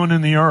God's doing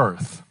in the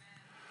earth.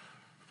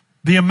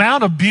 The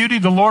amount of beauty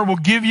the Lord will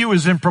give you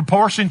is in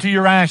proportion to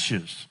your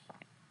ashes.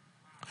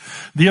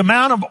 The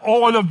amount of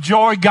oil of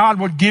joy God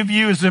would give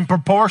you is in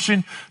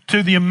proportion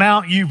to the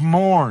amount you've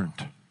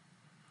mourned.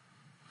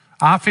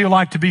 I feel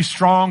like to be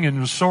strong and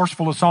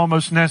resourceful, it's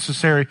almost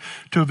necessary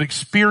to have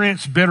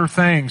experienced bitter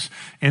things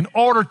in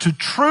order to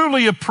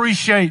truly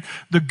appreciate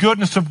the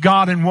goodness of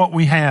God in what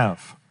we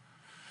have.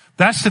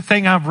 That's the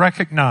thing I've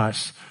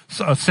recognized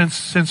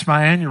since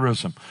my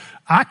aneurysm.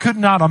 I could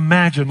not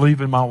imagine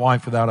leaving my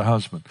wife without a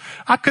husband.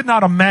 I could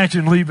not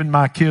imagine leaving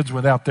my kids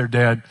without their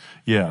dad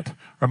yet,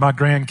 or my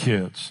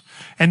grandkids.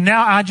 And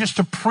now I just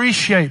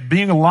appreciate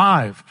being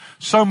alive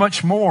so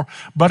much more.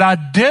 But I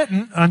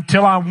didn't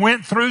until I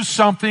went through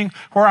something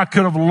where I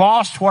could have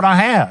lost what I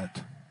had.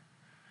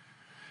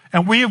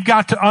 And we have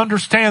got to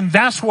understand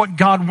that's what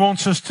God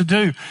wants us to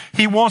do.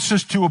 He wants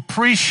us to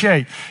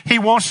appreciate. He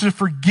wants to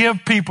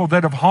forgive people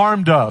that have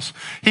harmed us.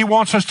 He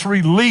wants us to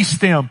release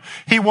them.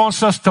 He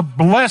wants us to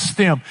bless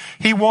them.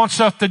 He wants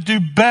us to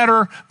do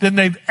better than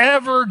they've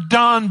ever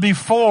done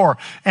before.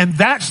 And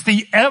that's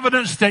the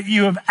evidence that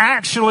you have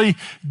actually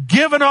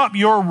given up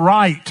your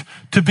right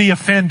to be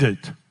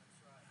offended.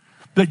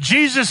 That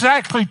Jesus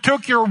actually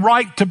took your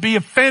right to be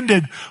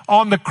offended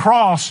on the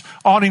cross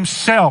on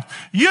himself.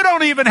 You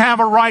don't even have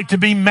a right to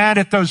be mad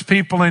at those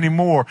people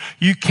anymore.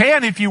 You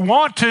can if you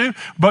want to,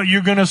 but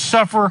you're going to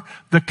suffer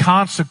the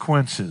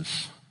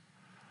consequences.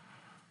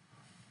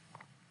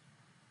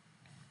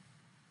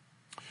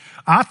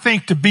 I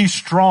think to be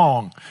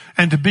strong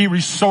and to be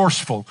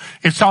resourceful,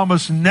 it's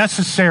almost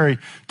necessary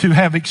to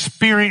have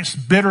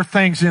experienced bitter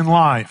things in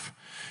life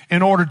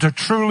in order to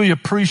truly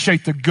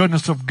appreciate the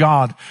goodness of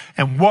God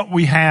and what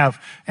we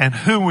have and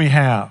who we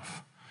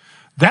have.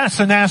 That's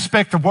an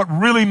aspect of what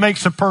really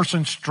makes a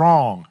person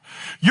strong.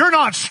 You're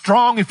not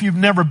strong if you've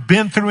never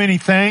been through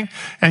anything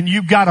and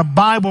you've got a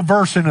Bible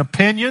verse and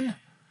opinion.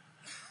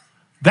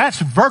 That's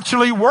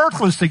virtually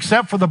worthless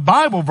except for the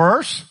Bible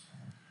verse.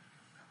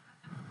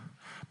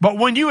 But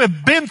when you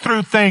have been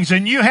through things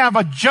and you have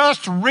a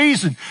just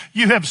reason,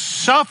 you have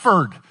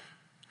suffered,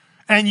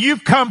 and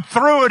you've come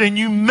through it and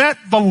you met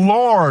the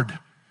Lord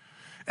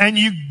and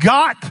you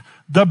got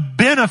the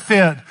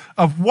benefit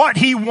of what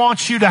he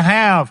wants you to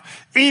have,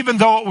 even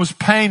though it was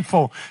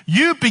painful.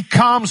 You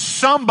become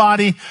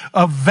somebody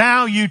of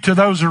value to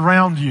those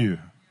around you.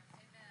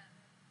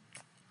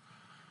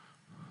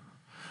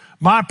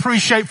 My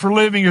appreciation for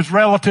living is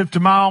relative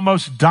to my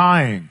almost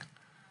dying.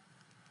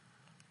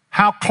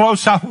 How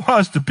close I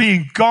was to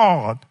being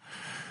gone.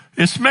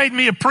 It's made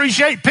me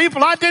appreciate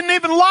people I didn't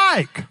even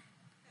like.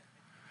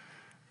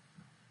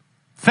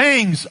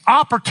 Things,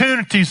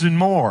 opportunities, and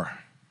more.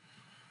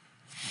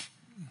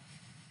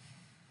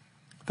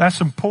 That's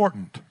an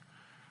important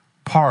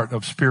part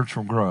of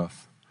spiritual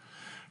growth.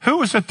 Who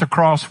was at the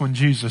cross when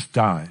Jesus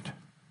died?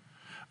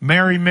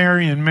 Mary,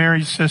 and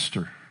Mary's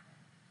sister.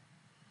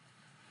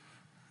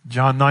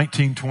 John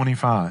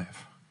 19:25.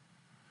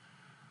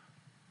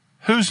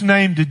 Whose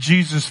name did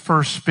Jesus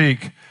first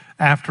speak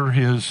after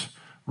his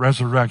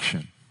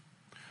resurrection?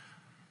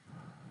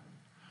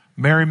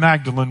 Mary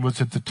Magdalene was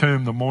at the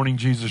tomb the morning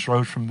Jesus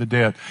rose from the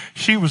dead.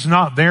 She was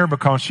not there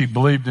because she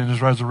believed in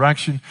his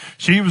resurrection.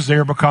 She was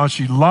there because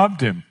she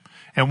loved him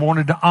and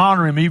wanted to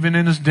honor him even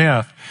in his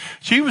death.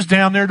 She was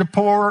down there to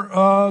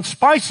pour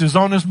spices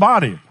on his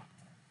body.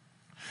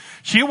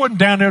 She wasn't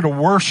down there to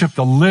worship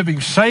the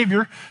living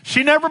Savior.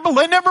 They never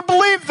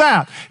believed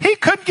that. He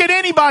couldn't get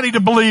anybody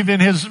to believe in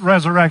his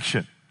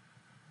resurrection.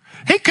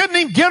 He couldn't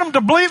even get them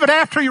to believe it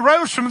after he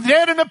rose from the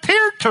dead and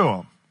appeared to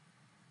them.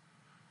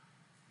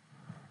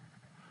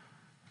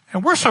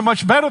 And we're so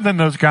much better than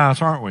those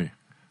guys, aren't we?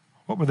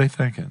 What were they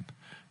thinking?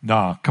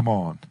 Nah, come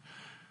on.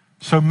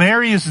 So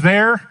Mary is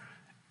there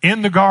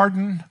in the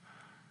garden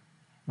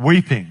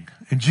weeping.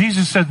 And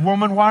Jesus said,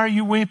 "Woman, why are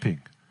you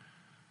weeping?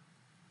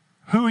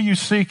 Who are you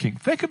seeking?"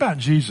 Think about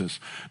Jesus.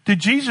 Did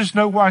Jesus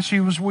know why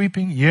she was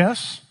weeping?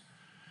 Yes.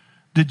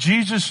 Did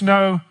Jesus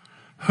know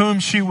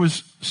whom she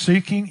was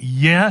seeking?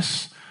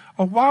 Yes.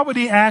 Or why would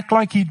he act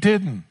like he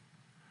didn't?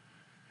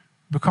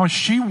 Because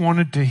he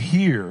wanted to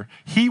hear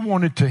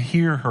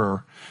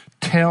her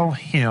tell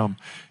him,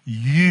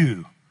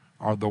 "You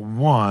are the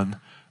one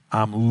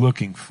I'm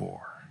looking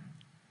for."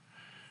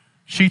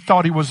 She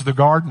thought he was the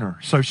gardener.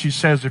 So she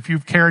says, "If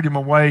you've carried him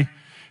away,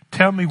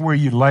 tell me where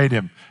you laid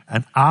him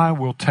and I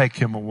will take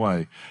him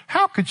away."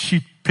 How could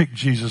she pick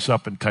Jesus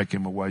up and take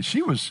him away?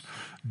 She was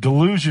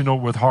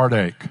delusional with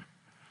heartache.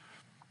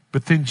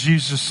 But then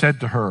Jesus said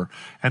to her,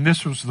 and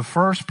this was the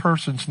first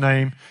person's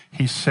name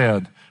he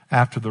said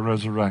after the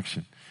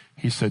resurrection.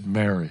 He said,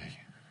 "Mary."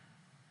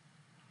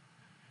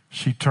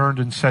 She turned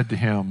and said to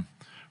him,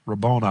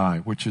 "Rabboni,"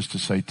 which is to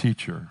say,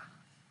 teacher.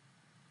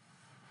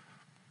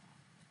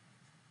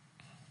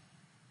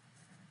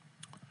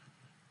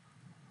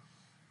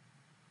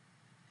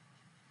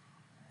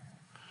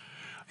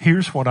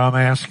 Here's what I'm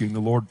asking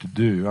the Lord to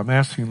do. I'm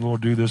asking the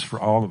Lord to do this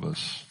for all of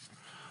us.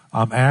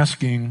 I'm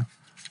asking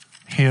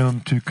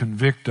him to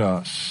convict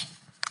us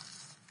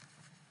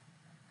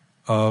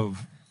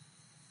of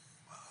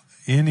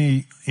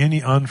any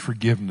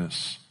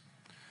unforgiveness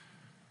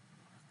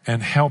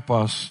and help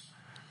us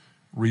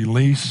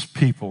release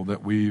people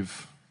that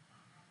we've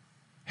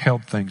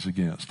held things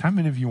against. How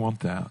many of you want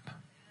that?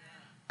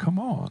 Come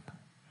on.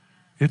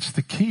 It's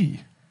the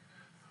key.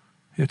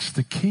 It's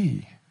the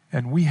key.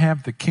 And we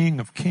have the King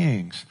of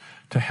Kings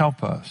to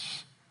help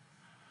us.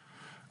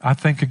 I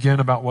think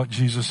again about what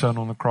Jesus said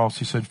on the cross.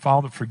 He said,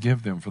 Father,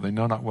 forgive them, for they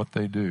know not what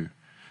they do.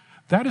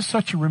 That is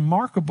such a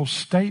remarkable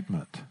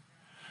statement.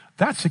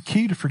 That's the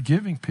key to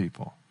forgiving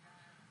people.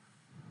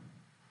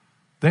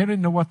 They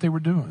didn't know what they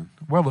were doing.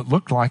 Well, it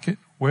looked like it.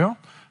 Well,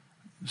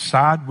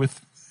 side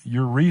with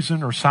your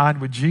reason or side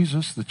with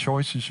Jesus. The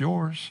choice is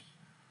yours.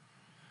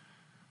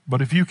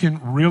 But if you can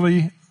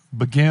really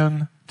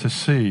begin to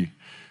see,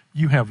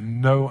 you have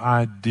no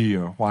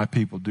idea why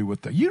people do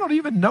what they do. You don't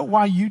even know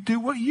why you do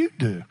what you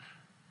do.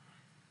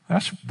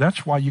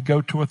 That's why you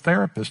go to a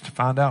therapist to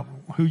find out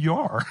who you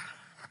are.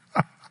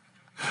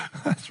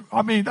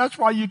 That's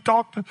why you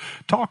talk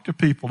to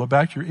people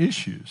about your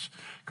issues.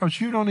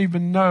 Because you don't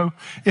even know.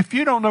 If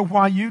you don't know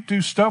why you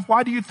do stuff,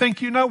 why do you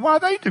think you know why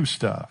they do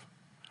stuff?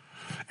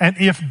 And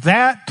if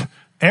that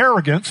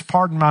arrogance,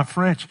 pardon my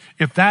French,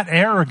 if that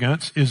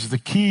arrogance is the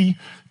key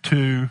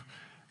to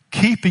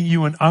keeping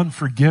you in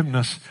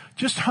unforgiveness,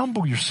 just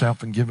humble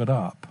yourself and give it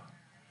up.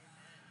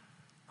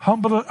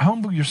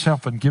 Humble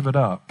yourself and give it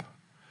up.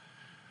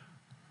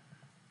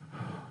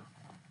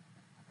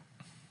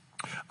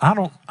 I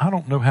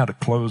don't know how to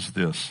close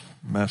this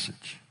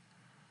message.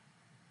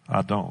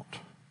 I don't.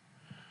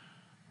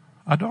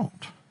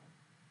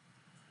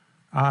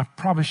 I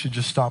probably should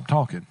just stop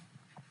talking.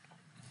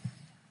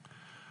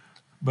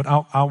 But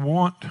I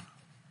want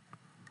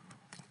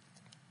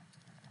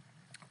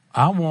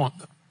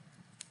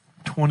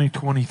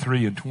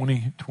 2023 and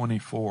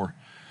 2024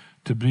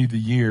 to be the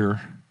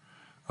year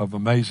of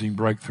amazing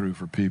breakthrough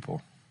for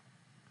people.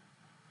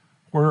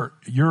 Where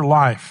your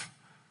life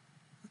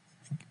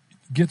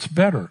gets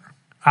better.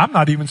 I'm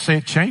not even saying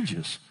it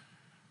changes,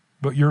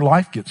 but your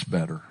life gets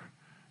better.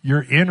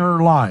 Your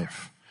inner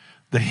life,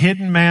 the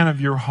hidden man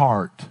of your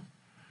heart,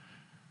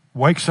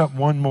 wakes up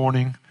one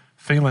morning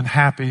feeling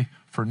happy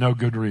for no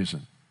good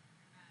reason.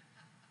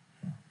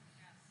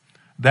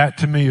 That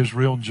to me is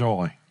real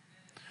joy.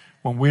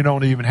 When we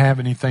don't even have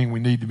anything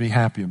we need to be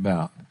happy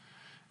about.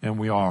 And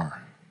we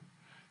are.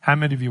 How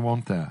many of you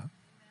want that?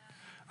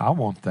 I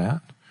want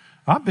that.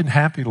 I've been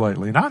happy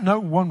lately. And I know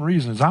one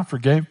reason is I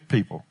forgave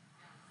people.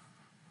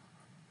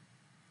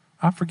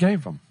 I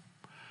forgave them.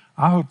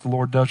 I hope the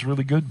Lord does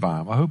really good by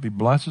them. I hope He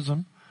blesses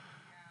them.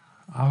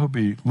 I hope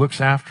He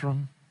looks after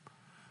them.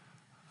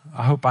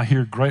 I hope I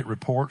hear great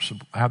reports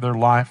of how their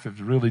life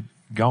has really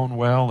gone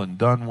well and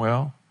done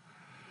well.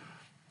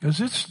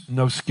 Because it's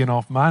no skin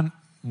off my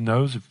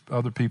nose if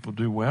other people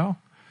do well.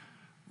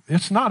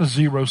 It's not a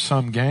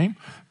zero-sum game.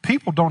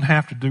 People don't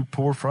have to do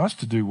poor for us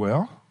to do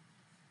well.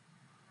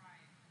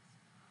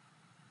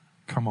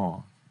 Come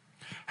on.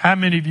 How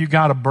many of you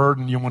got a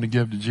burden you want to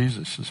give to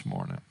Jesus this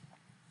morning?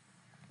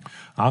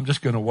 I'm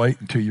just going to wait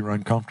until you're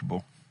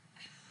uncomfortable.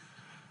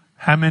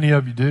 How many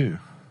of you do?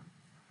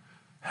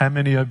 How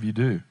many of you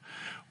do?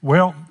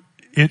 Well,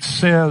 it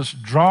says,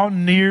 draw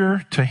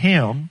near to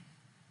Him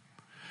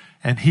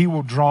and He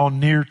will draw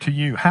near to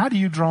you. How do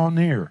you draw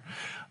near?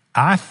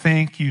 I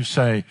think you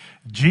say,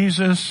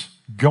 Jesus,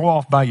 go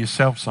off by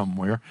yourself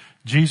somewhere.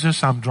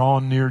 Jesus, I'm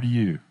drawing near to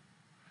you.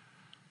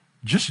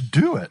 Just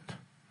do it.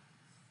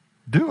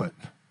 Do it.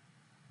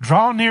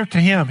 Draw near to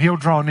Him. He'll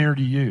draw near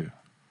to you.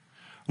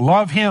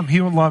 Love Him.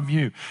 He'll love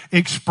you.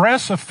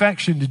 Express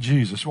affection to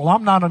Jesus. Well,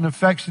 I'm not an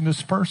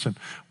affectionate person.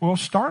 Well,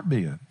 start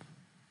being.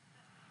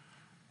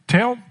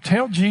 Tell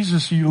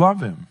Jesus you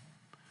love Him.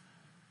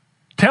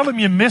 Tell Him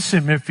you miss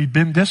Him if you've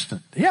been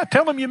distant. Yeah,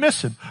 tell Him you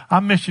miss Him. I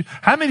miss you.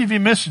 How many of you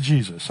miss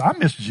Jesus? I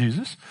miss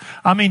Jesus.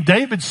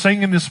 David's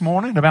singing this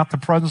morning about the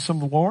presence of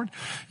the Lord.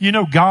 You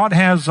know, God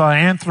has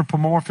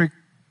anthropomorphic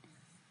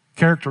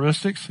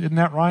characteristics. Isn't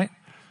that right?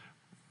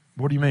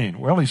 What do you mean?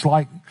 Well, He's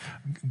like,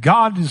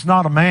 God is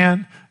not a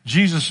man.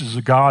 Jesus is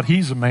a God.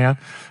 He's a man.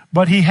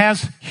 But He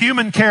has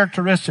human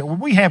characteristics. Well,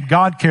 we have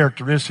God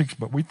characteristics,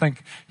 but we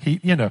think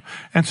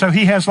and so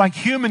He has like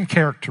human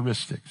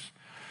characteristics.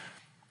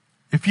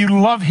 If you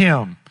love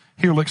Him,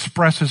 He'll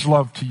express His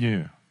love to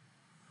you.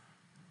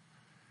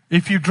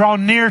 If you draw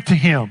near to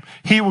Him,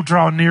 He will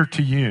draw near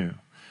to you.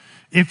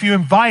 If you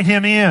invite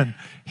Him in,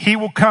 He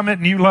will come at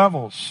new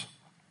levels.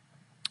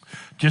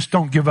 Just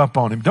don't give up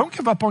on Him. Don't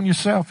give up on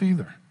yourself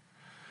either.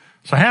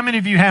 So how many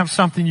of you have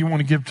something you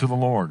want to give to the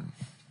Lord?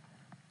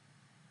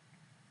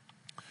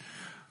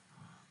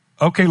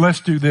 Okay, let's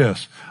do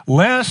this.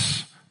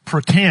 Let's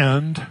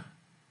pretend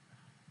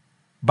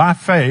by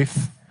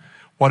faith,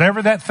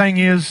 whatever that thing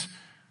is,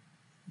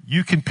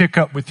 you can pick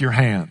up with your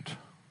hand.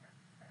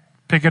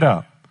 Pick it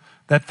up.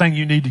 That thing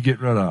you need to get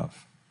rid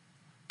of.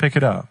 Pick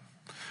it up.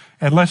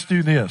 And let's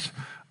do this.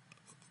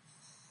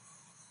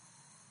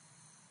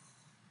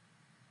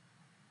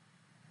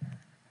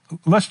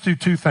 Let's do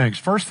two things.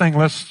 First thing,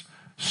 let's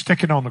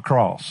stick it on the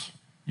cross.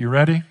 You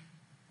ready?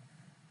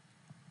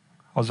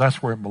 Because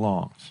that's where it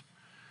belongs.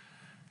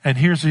 And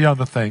here's the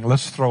other thing.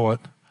 Let's throw it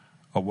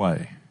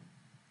away.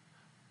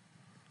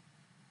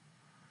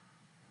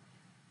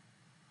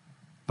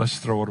 Let's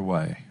throw it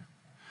away.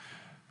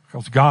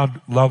 Because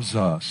God loves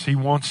us. He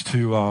wants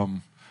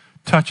to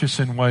touch us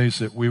in ways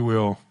that we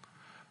will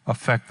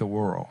affect the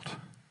world.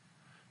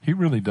 He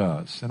really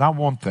does. And I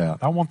want that.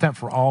 I want that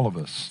for all of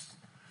us.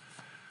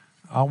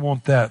 I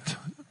want that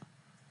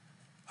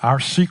our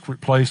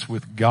secret place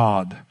with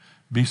God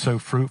be so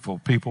fruitful,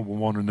 people will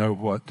want to know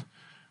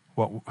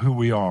who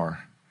we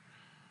are.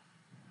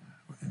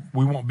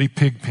 We won't be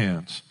pig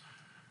pens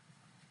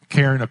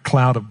carrying a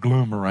cloud of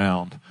gloom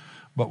around,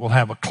 but we'll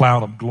have a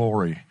cloud of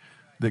glory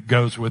that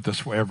goes with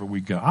us wherever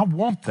we go. I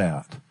want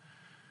that.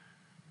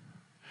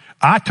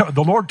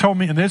 The Lord told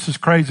me, and this is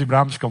crazy, but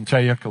I'm just going to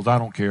tell you because I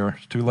don't care.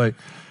 It's too late.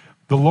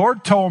 The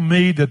Lord told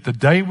me that the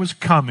day was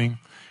coming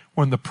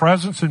when the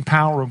presence and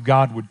power of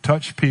God would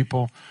touch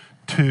people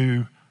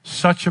to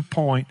such a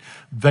point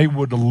they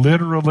would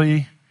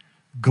literally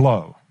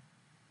glow.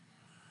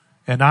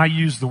 And I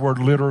use the word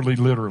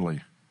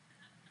literally.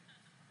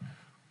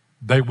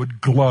 They would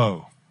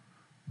glow.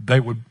 They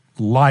would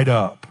light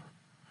up.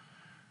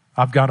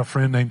 I've got a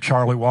friend named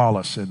Charlie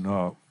Wallace,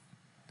 and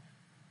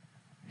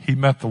he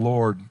met the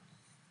Lord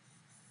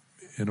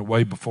in a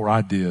way before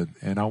I did.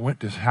 And I went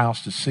to his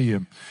house to see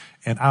him.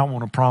 And I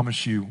want to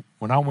promise you,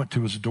 when I went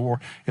to his door,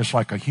 it's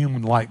like a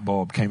human light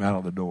bulb came out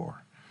of the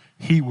door.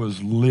 He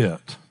was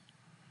lit.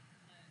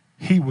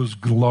 He was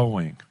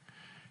glowing.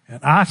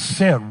 And I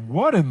said,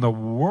 what in the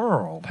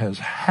world has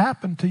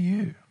happened to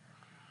you?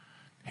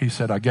 He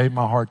said, I gave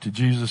my heart to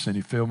Jesus and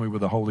he filled me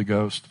with the Holy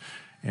Ghost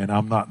and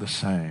I'm not the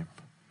same.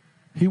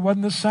 He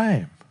wasn't the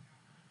same.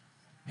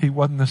 He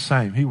wasn't the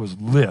same. He was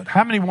lit.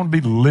 How many want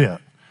to be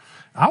lit?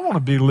 I want to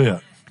be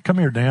lit. Come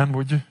here, Dan,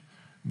 would you?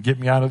 Get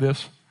me out of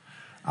this.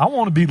 I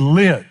want to be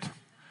lit.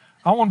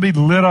 I want to be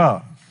lit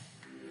up.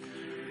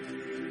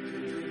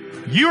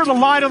 You're the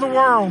light of the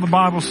world, the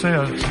Bible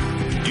says.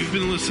 You've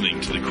been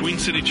listening to the Queen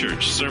City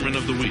Church Sermon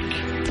of the Week.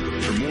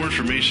 For more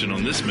information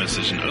on this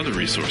message and other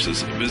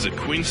resources, visit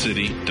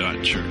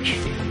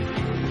queencity.church.